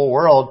gospel to the whole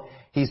world,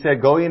 He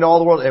said, Go ye into all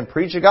the world and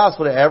preach the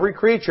gospel to every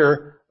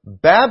creature,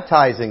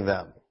 baptizing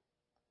them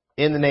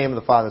in the name of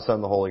the Father, the Son,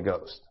 and the Holy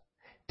Ghost.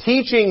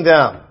 Teaching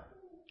them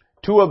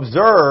to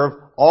observe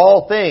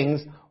all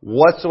things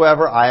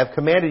whatsoever I have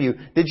commanded you.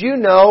 Did you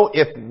know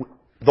if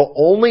the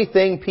only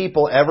thing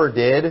people ever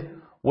did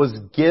was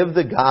give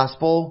the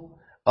gospel,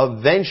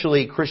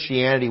 eventually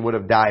Christianity would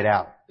have died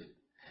out?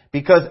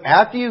 Because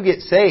after you get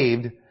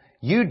saved,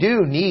 you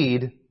do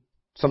need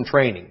some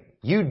training.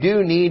 You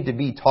do need to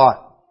be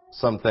taught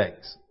some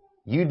things.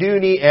 You do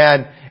need,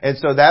 and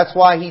so that's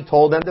why He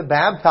told them to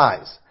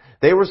baptize.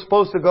 They were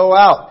supposed to go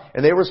out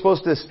and they were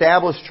supposed to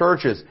establish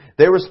churches.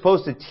 They were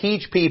supposed to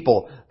teach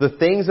people the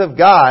things of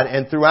God.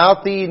 And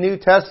throughout the New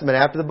Testament,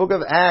 after the book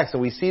of Acts,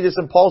 and we see this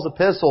in Paul's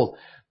epistles,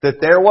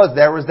 that there was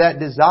that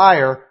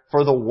desire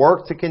for the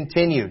work to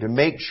continue, to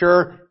make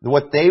sure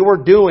what they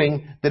were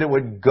doing, that it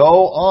would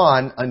go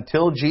on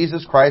until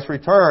Jesus Christ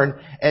returned.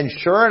 And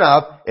sure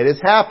enough, it has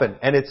happened.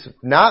 And it's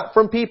not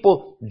from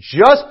people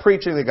just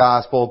preaching the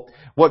gospel.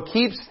 What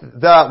keeps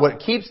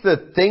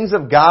the things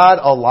of God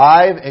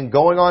alive and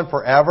going on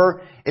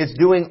forever is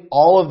doing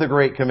all of the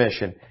Great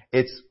Commission.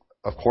 It's,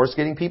 of course,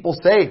 getting people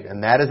saved.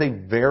 And that is a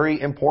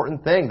very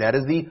important thing. That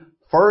is the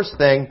first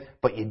thing.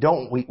 But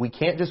we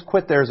can't just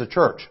quit there as a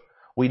church.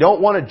 We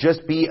don't want to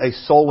just be a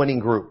soul-winning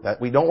group.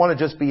 We don't want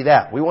to just be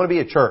that. We want to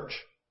be a church.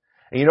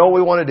 And you know what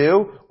we want to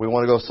do? We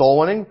want to go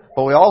soul-winning,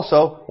 but we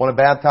also want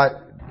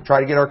to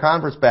try to get our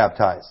converts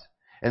baptized.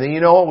 And then you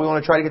know what? We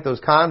want to try to get those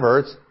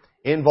converts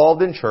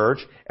involved in church,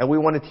 and we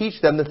want to teach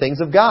them the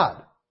things of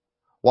God.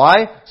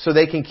 Why? So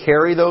they can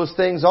carry those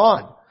things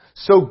on.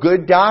 So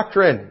good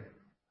doctrine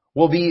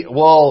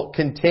will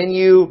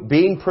continue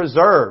being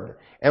preserved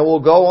and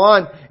will go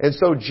on. And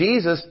so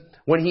Jesus,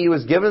 when He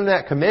was given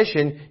that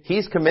commission,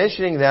 He's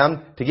commissioning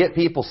them to get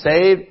people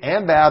saved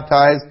and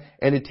baptized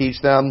and to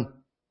teach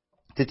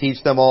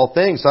them all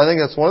things. So I think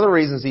that's one of the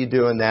reasons He's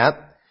doing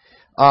that.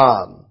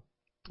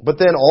 But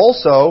then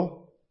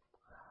also,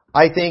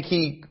 I think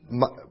He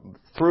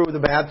threw the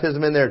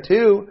baptism in there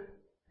too,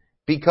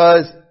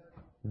 because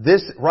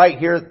this right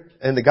here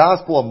in the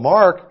Gospel of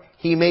Mark,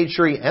 He made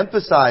sure He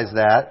emphasized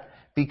that,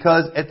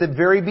 because at the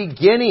very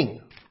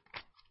beginning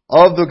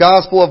of the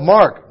Gospel of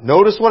Mark,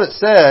 notice what it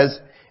says.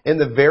 In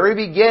the very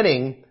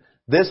beginning,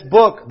 this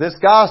book, this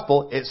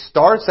gospel, it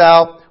starts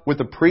out with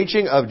the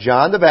preaching of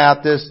John the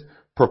Baptist,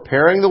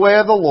 preparing the way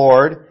of the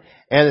Lord.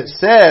 And it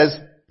says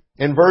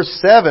in verse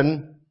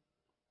 7,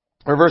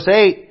 or verse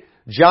 8,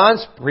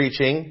 John's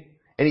preaching,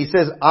 and he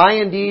says, I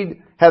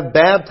indeed have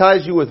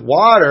baptized you with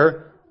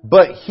water,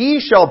 but He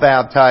shall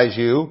baptize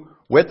you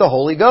with the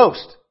Holy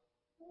Ghost.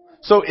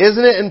 So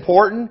isn't it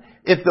important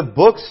if the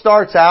book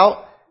starts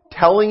out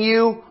telling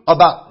you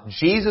about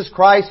Jesus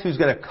Christ who's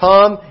going to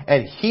come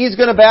and He's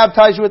going to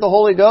baptize you with the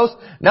Holy Ghost?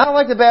 Not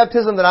like the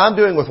baptism that I'm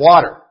doing with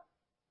water.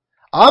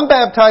 I'm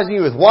baptizing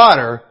you with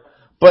water,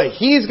 but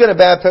He's going to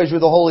baptize you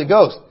with the Holy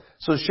Ghost.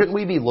 So shouldn't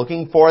we be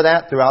looking for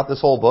that throughout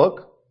this whole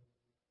book?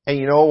 And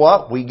you know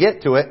what? We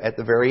get to it at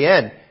the very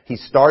end. He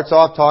starts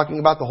off talking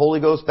about the Holy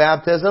Ghost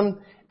baptism,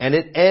 and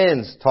it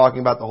ends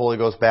talking about the Holy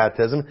Ghost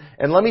baptism.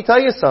 And let me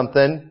tell you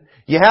something.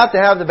 You have to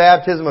have the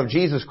baptism of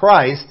Jesus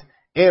Christ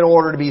in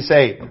order to be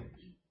saved.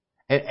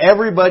 And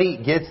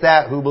everybody gets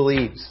that who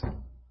believes.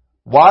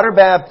 Water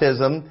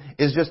baptism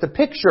is just a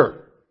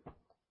picture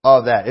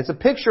of that. It's a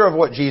picture of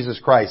what Jesus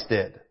Christ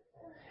did.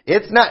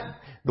 It's not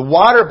the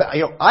water.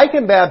 I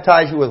can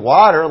baptize you with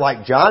water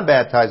like John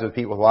baptized with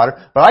people with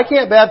water, but I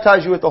can't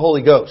baptize you with the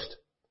Holy Ghost.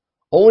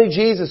 Only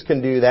Jesus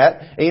can do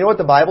that. And you know what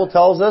the Bible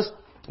tells us?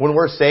 When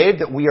we're saved,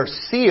 that we are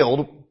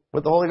sealed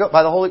with the Holy Ghost,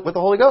 with the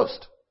Holy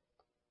Ghost.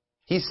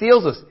 He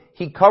seals us.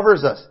 He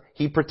covers us.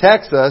 He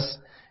protects us.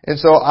 And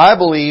so I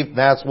believe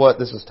that's what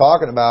this is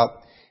talking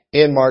about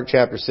in Mark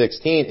chapter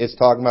 16. It's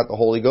talking about the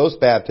Holy Ghost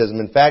baptism.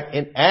 In fact,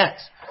 in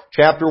Acts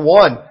chapter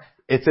 1,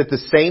 it's at the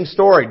same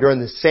story, during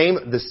the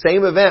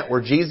same event where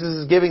Jesus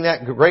is giving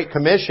that great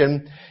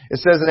commission. It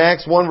says in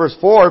Acts 1 verse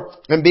 4,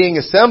 and being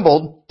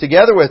assembled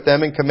together with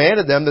them and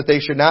commanded them that they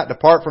should not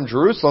depart from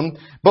Jerusalem,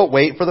 but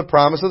wait for the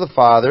promise of the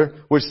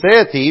Father, which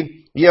saith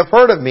he, ye have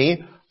heard of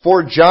me,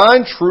 for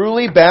John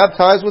truly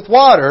baptized with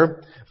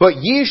water, but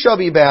ye shall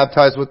be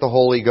baptized with the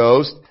Holy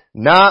Ghost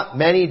not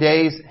many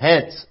days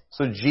hence.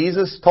 So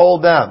Jesus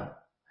told them.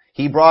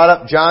 He brought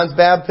up John's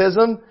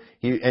baptism,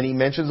 and he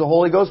mentions the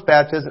Holy Ghost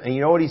baptism, and you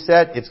know what he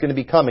said? It's going to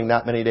be coming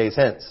not many days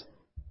hence.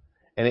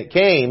 And it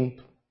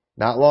came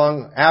not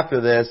long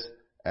after this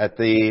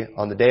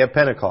on the day of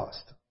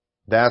Pentecost.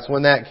 That's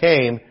when that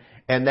came,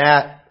 and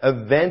that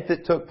event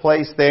that took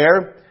place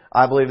there,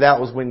 I believe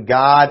that was when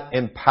God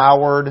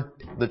empowered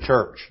the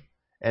church.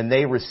 And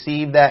they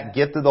received that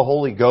gift of the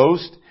Holy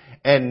Ghost.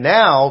 And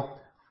now,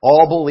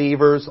 all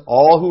believers,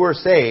 all who are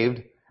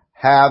saved,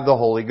 have the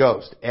Holy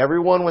Ghost.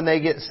 Everyone, when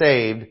they get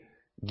saved,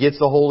 gets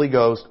the Holy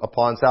Ghost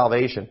upon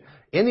salvation.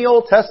 In the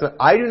Old Testament,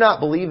 I do not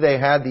believe they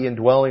had the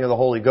indwelling of the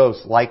Holy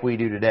Ghost like we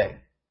do today.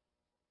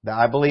 Now,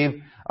 I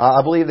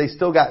believe they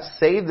still got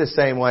saved the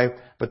same way,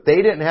 but they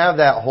didn't have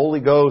that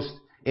Holy Ghost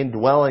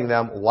indwelling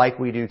them like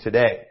we do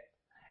today.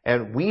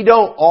 And we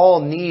don't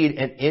all need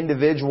an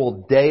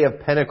individual day of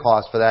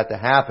Pentecost for that to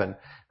happen.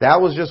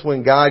 That was just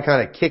when God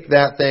kind of kicked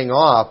that thing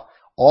off.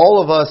 All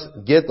of us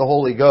get the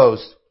Holy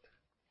Ghost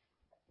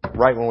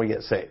right when we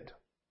get saved.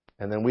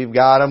 And then we've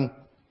got Him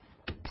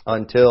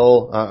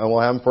until, and we'll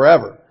have Him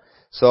forever.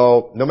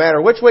 So, no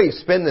matter which way you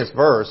spin this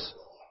verse,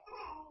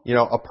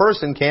 a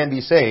person can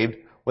be saved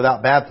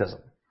without baptism.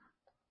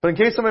 But in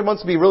case somebody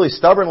wants to be really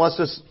stubborn, let's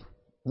just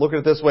look at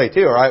it this way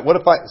too, alright?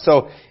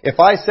 If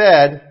I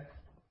said,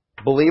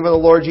 believe in the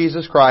Lord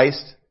Jesus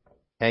Christ,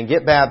 and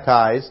get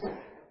baptized,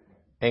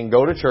 and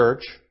go to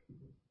church,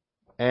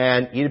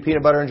 and eat a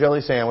peanut butter and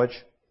jelly sandwich,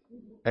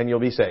 and you'll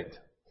be saved.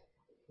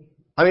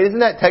 I mean, isn't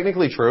that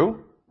technically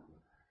true?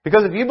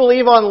 Because if you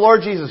believe on the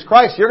Lord Jesus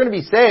Christ, you're going to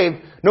be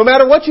saved no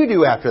matter what you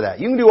do after that.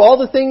 You can do all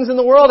the things in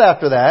the world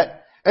after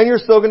that, and you're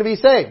still going to be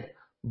saved.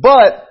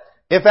 But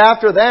if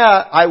after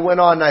that I went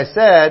on and I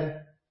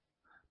said,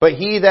 but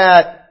he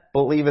that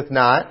believeth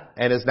not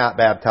and is not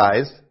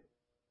baptized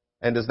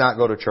and does not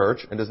go to church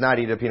and does not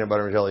eat a peanut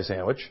butter and jelly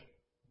sandwich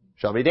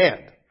shall be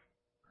damned.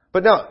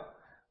 But no,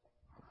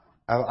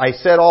 I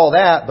said all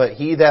that, but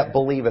he that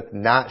believeth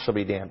not shall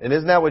be damned. And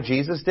isn't that what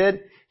Jesus did?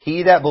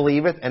 He that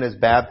believeth and is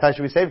baptized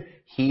shall be saved.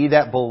 He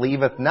that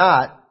believeth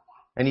not,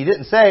 and he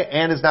didn't say,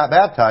 and is not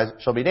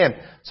baptized, shall be damned.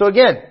 So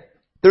again,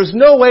 there's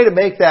no way to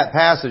make that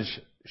passage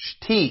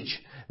teach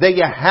that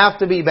you have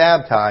to be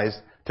baptized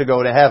to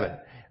go to heaven.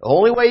 The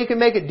only way you can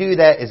make it do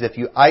that is if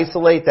you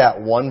isolate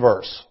that one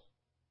verse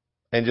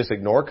and just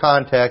ignore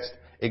context,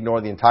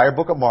 ignore the entire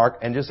book of Mark,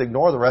 and just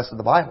ignore the rest of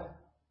the Bible.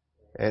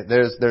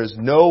 There's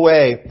no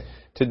way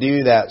to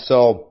do that.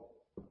 So,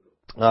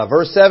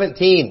 verse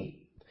 17,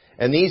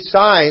 and these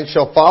signs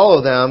shall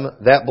follow them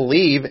that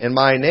believe in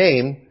my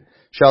name.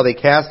 Shall they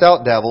cast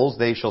out devils?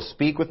 They shall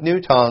speak with new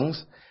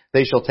tongues.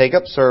 They shall take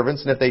up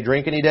servants. And if they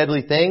drink any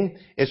deadly thing,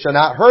 it shall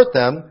not hurt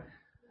them.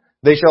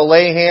 They shall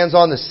lay hands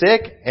on the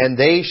sick, and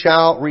they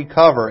shall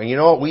recover. And you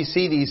know what? We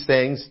see these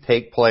things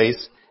take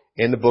place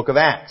in the book of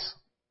Acts.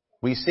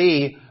 We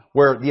see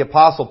where the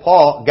Apostle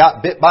Paul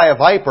got bit by a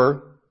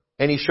viper,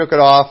 and he shook it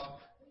off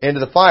into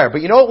the fire.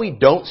 But you know what we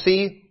don't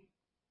see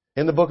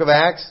in the book of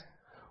Acts?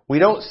 We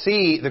don't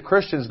see the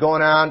Christians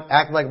going around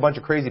acting like a bunch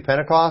of crazy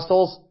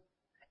Pentecostals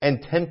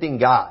and tempting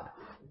God.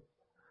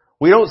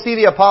 We don't see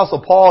the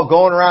Apostle Paul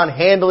going around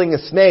handling a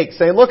snake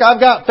saying, look, I've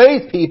got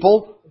faith,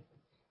 people.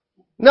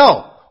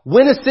 No.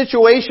 When a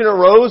situation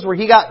arose where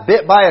he got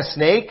bit by a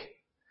snake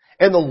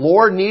and the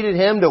Lord needed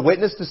him to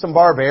witness to some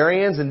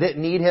barbarians and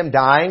didn't need him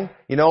dying,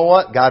 you know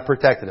what? God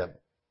protected him.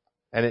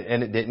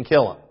 And it didn't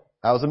kill him.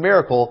 That was a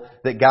miracle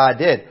that God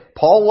did.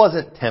 Paul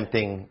wasn't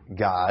tempting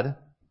God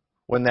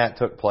when that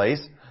took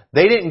place.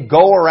 They didn't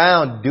go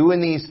around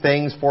doing these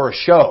things for a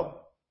show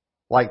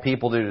like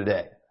people do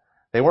today.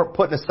 They weren't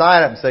putting a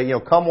sign up and say,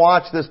 come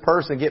watch this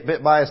person get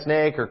bit by a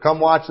snake or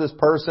come watch this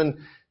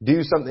person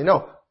do something.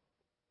 No.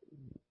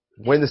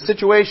 When the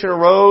situation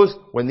arose,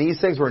 when these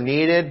things were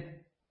needed,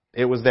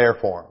 it was there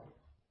for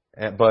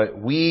them. But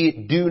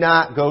we do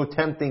not go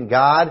tempting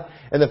God.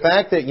 And the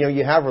fact that,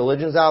 you have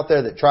religions out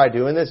there that try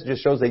doing this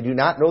just shows they do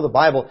not know the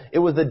Bible. It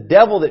was the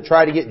devil that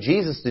tried to get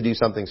Jesus to do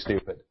something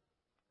stupid.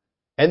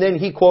 And then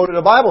he quoted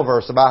a Bible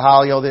verse about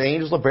how, the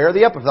angels will bear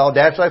thee up if thou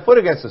dash thy foot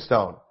against a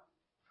stone.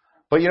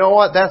 But you know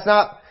what? That's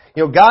not,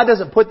 God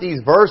doesn't put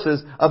these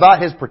verses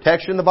about His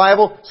protection in the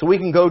Bible so we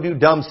can go do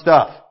dumb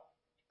stuff.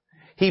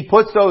 He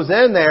puts those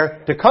in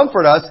there to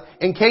comfort us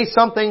in case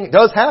something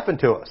does happen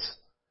to us.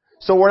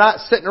 So we're not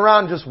sitting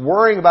around just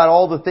worrying about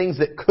all the things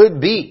that could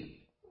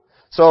be.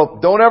 So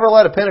don't ever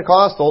let a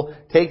Pentecostal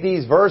take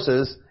these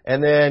verses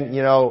and then,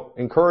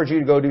 encourage you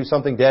to go do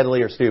something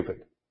deadly or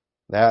stupid.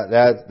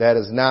 That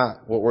is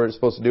not what we're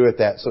supposed to do with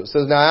that. So it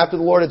says, now after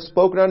the Lord had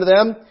spoken unto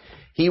them,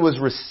 He was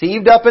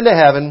received up into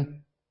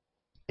heaven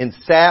and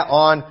sat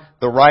on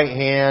the right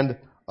hand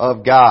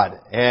of God.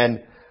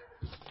 And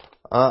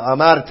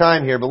I'm out of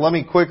time here, but let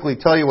me quickly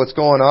tell you what's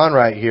going on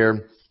right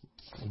here.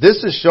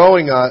 This is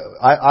showing,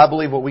 I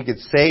believe what we could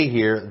say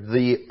here,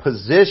 the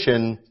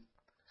position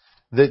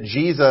that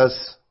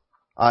Jesus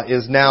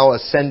is now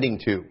ascending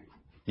to,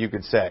 you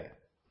could say.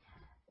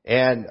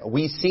 And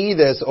we see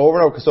this over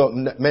and over. So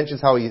it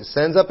mentions how He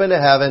ascends up into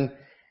heaven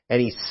and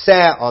He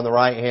sat on the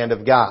right hand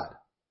of God.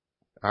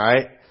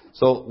 Alright?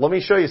 So let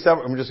me show you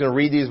several. I'm just going to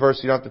read these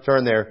verses. You don't have to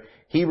turn there.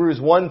 Hebrews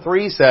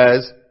 1:3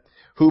 says,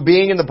 who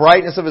being in the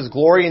brightness of His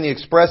glory and the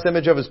express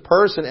image of His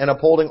person and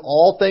upholding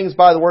all things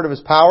by the word of His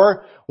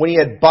power, when He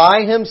had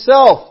by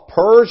Himself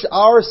purged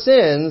our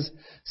sins,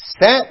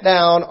 sat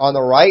down on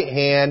the right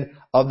hand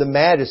of the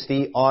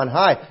Majesty on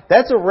high.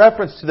 That's a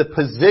reference to the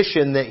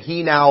position that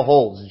He now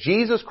holds.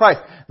 Jesus Christ,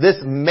 this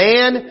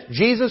man,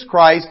 Jesus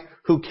Christ,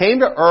 who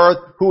came to earth,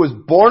 who was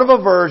born of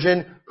a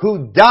virgin,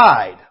 who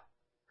died.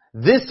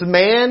 This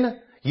man,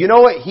 you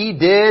know what He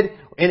did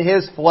in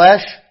His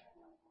flesh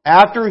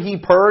after He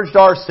purged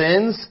our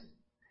sins?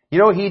 You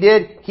know what He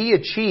did? He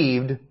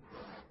achieved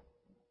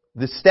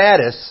the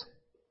status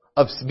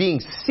of being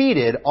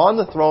seated on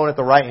the throne at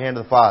the right hand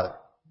of the Father.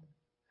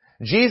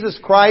 Jesus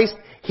Christ,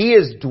 He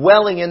is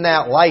dwelling in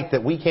that light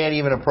that we can't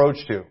even approach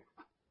to,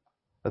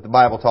 that the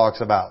Bible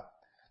talks about.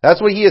 That's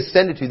what He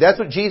ascended to. That's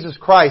what Jesus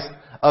Christ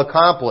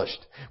accomplished.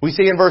 We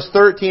see in verse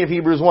 13 of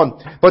Hebrews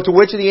 1, but to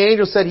which of the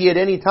angels said He at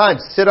any time,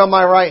 sit on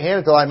my right hand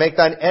until I make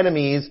thine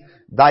enemies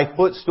thy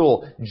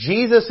footstool.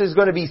 Jesus is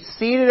going to be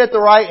seated at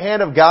the right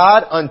hand of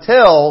God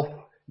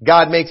until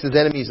God makes His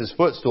enemies His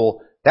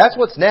footstool. That's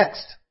what's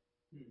next.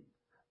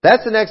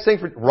 That's the next thing.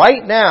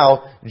 Right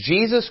now,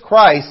 Jesus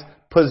Christ's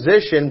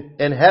position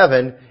in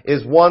heaven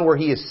is one where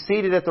He is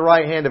seated at the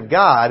right hand of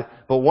God,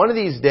 but one of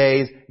these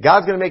days,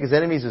 God's going to make His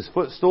enemies His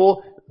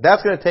footstool.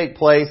 That's going to take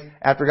place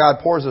after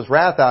God pours His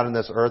wrath out in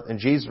this earth and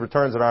Jesus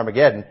returns at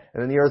Armageddon,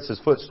 and then the earth's His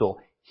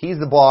footstool. He's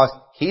the boss.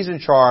 He's in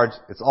charge.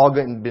 It's all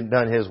been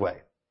done His way.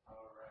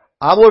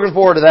 I'm looking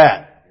forward to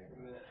that.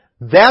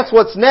 That's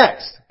what's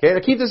next. Okay,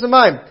 now keep this in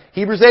mind.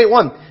 Hebrews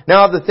 8:1.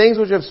 Now of the things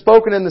which I've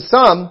spoken in the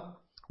sum,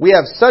 we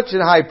have such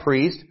a high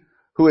priest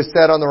who is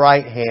set on the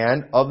right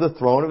hand of the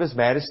throne of His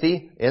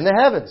majesty in the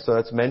heavens. So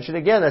that's mentioned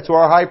again. That's who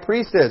our high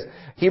priest is.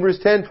 Hebrews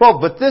 10:12.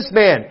 But this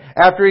man,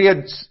 after he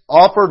had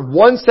offered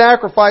one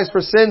sacrifice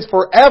for sins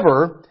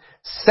forever,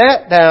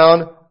 sat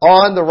down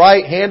on the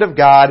right hand of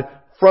God,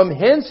 from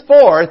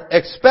henceforth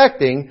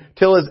expecting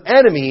till His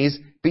enemies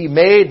be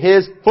made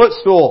His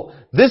footstool.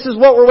 This is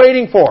what we're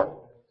waiting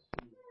for.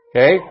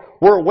 Okay?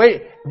 We're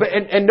waiting.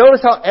 And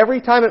notice how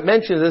every time it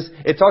mentions this,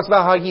 it talks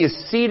about how He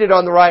is seated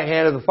on the right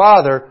hand of the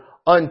Father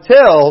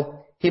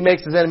until He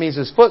makes His enemies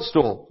His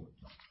footstool.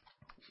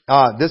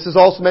 This is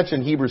also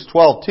mentioned in Hebrews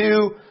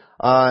 12:2,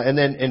 and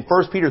then in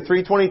 1 Peter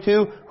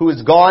 3:22, who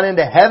is gone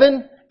into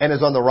heaven and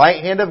is on the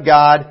right hand of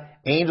God,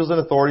 angels and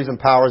authorities and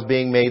powers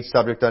being made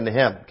subject unto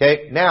Him.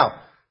 Okay?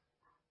 Now,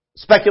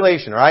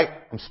 speculation, right?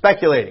 I'm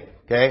speculating.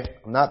 Okay?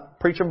 I'm not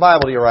preaching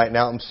Bible to you right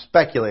now. I'm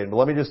speculating. But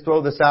let me just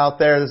throw this out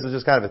there. This is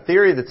just kind of a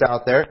theory that's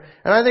out there.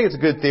 And I think it's a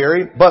good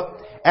theory.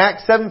 But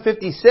Acts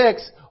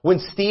 7:56, when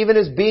Stephen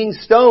is being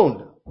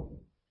stoned,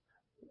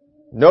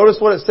 notice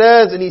what it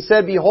says. And he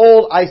said,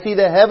 behold, I see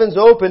the heavens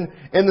open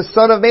and the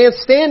Son of Man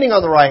standing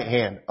on the right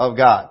hand of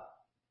God.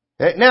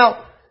 Okay?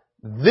 Now,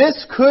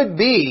 this could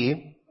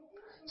be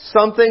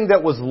something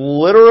that was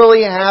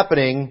literally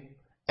happening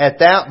at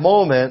that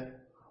moment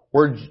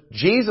where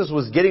Jesus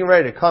was getting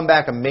ready to come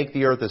back and make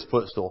the earth His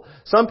footstool.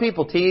 Some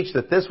people teach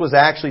that this was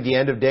actually the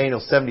end of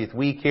Daniel's 70th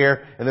week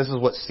here, and this is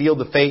what sealed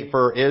the fate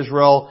for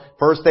Israel.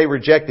 First they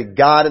rejected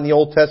God in the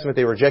Old Testament,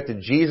 they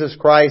rejected Jesus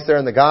Christ there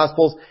in the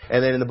Gospels,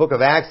 and then in the book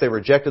of Acts they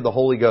rejected the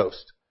Holy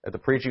Ghost at the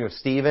preaching of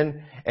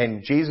Stephen,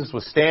 and Jesus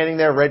was standing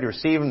there ready to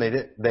receive him.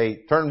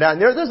 They turned him down.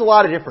 There's a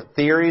lot of different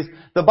theories.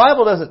 The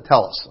Bible doesn't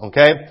tell us,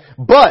 okay?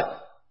 But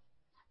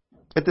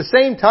at the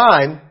same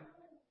time,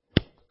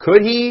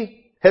 could He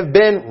have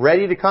been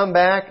ready to come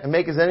back and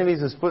make His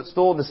enemies His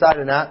footstool and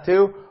decided not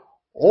to?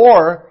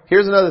 Or,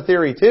 here's another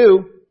theory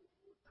too,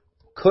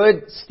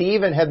 could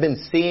Stephen have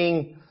been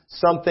seeing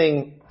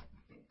something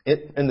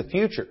in the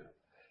future?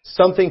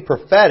 Something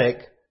prophetic?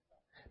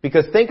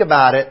 Because think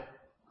about it,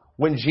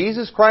 when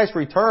Jesus Christ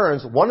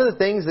returns, one of the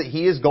things that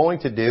He is going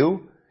to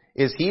do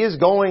is He is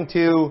going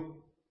to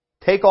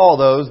take all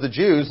those, the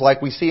Jews,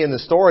 like we see in the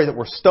story that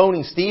were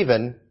stoning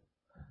Stephen,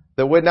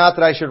 that would not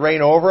that I should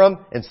reign over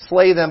them, and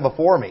slay them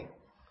before me.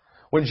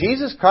 When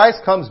Jesus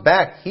Christ comes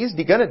back, He's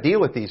going to deal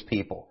with these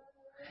people.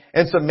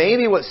 And so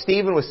maybe what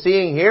Stephen was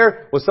seeing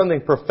here was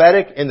something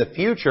prophetic in the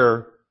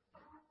future,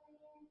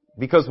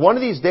 because one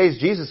of these days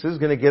Jesus is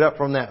going to get up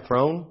from that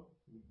throne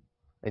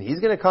and He's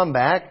going to come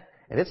back,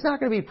 and it's not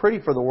going to be pretty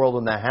for the world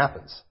when that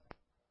happens.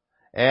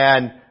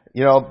 And,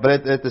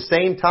 but at the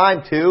same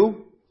time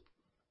too,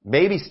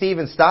 maybe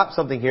Stephen stopped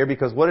something here,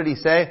 because what did he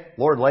say?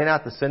 Lord, lay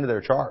not the sin to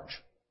their charge.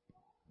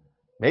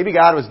 Maybe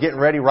God was getting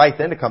ready right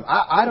then to come.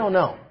 I don't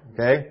know.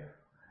 Okay?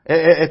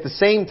 At the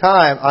same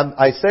time,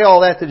 I say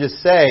all that to just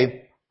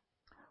say,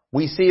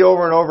 we see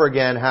over and over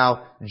again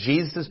how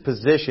Jesus'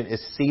 position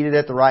is seated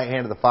at the right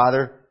hand of the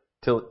Father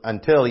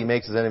until He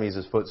makes His enemies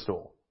His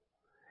footstool.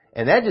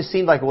 And that just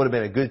seemed like it would have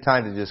been a good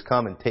time to just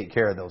come and take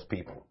care of those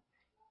people.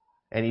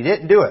 And He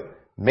didn't do it.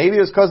 Maybe it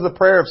was because of the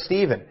prayer of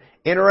Stephen.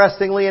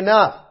 Interestingly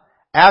enough,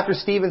 after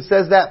Stephen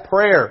says that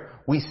prayer,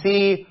 we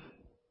see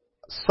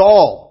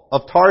Saul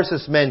of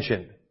Tarsus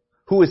mentioned,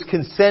 who is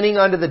consenting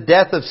unto the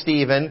death of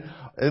Stephen.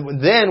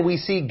 Then we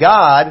see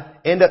God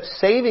end up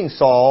saving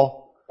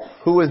Saul,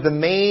 who was the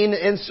main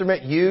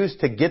instrument used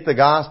to get the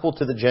gospel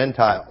to the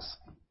Gentiles.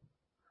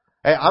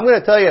 Hey, I'm going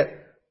to tell you,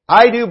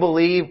 I do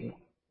believe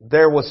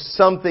there was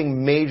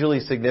something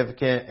majorly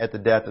significant at the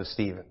death of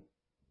Stephen.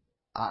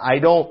 I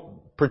don't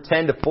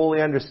pretend to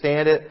fully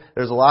understand it.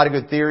 There's a lot of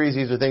good theories.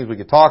 These are things we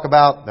could talk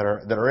about that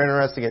are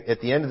interesting. At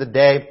the end of the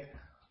day,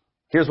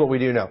 here's what we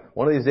do know.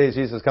 One of these days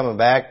Jesus is coming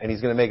back and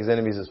He's going to make His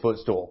enemies His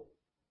footstool.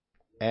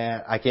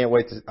 And I can't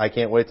wait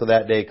till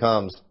that day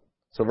comes.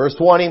 So verse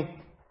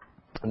 20,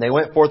 and they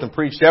went forth and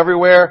preached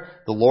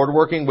everywhere, the Lord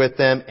working with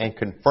them and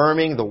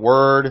confirming the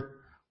word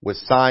with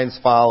signs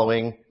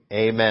following.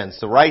 Amen.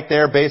 So right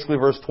there, basically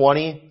verse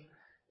 20,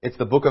 it's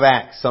the book of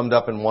Acts summed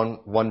up in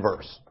one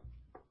verse.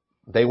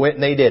 They went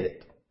and they did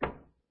it.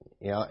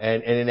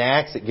 And in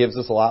Acts it gives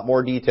us a lot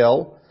more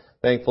detail,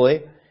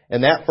 thankfully.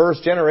 And that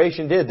first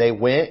generation did. They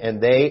went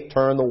and they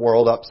turned the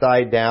world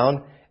upside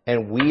down.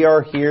 And we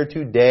are here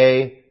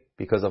today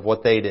because of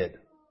what they did.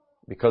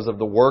 Because of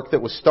the work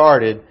that was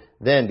started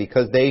then.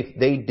 Because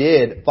they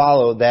did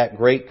follow that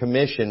great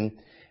commission.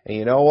 And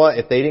you know what?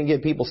 If they didn't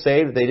get people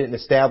saved, if they didn't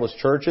establish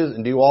churches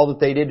and do all that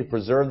they did to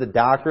preserve the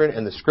doctrine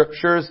and the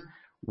Scriptures,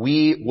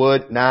 we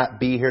would not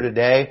be here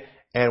today.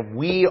 And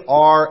we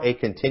are a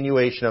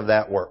continuation of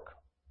that work.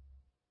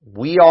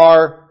 We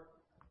are,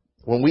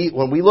 when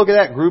we look at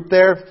that group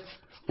there,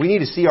 we need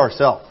to see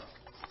ourselves.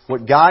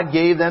 What God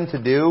gave them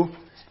to do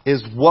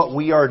is what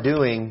we are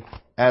doing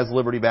as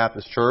Liberty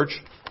Baptist Church.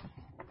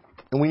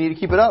 And we need to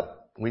keep it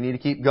up. We need to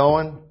keep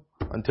going.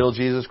 until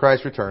Jesus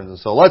Christ returns. And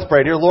so let's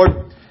pray. Dear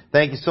Lord,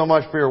 thank you so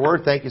much for your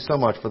word. Thank you so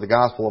much for the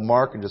Gospel of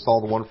Mark and just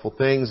all the wonderful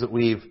things that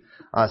we've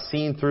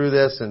seen through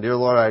this. And dear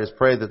Lord, I just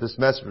pray that this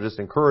message will just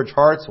encourage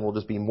hearts and we'll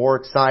just be more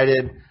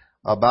excited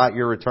about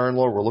your return,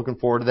 Lord. We're looking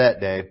forward to that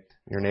day.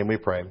 In your name we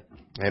pray.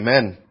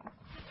 Amen.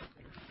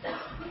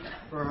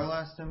 For our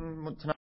last time tonight.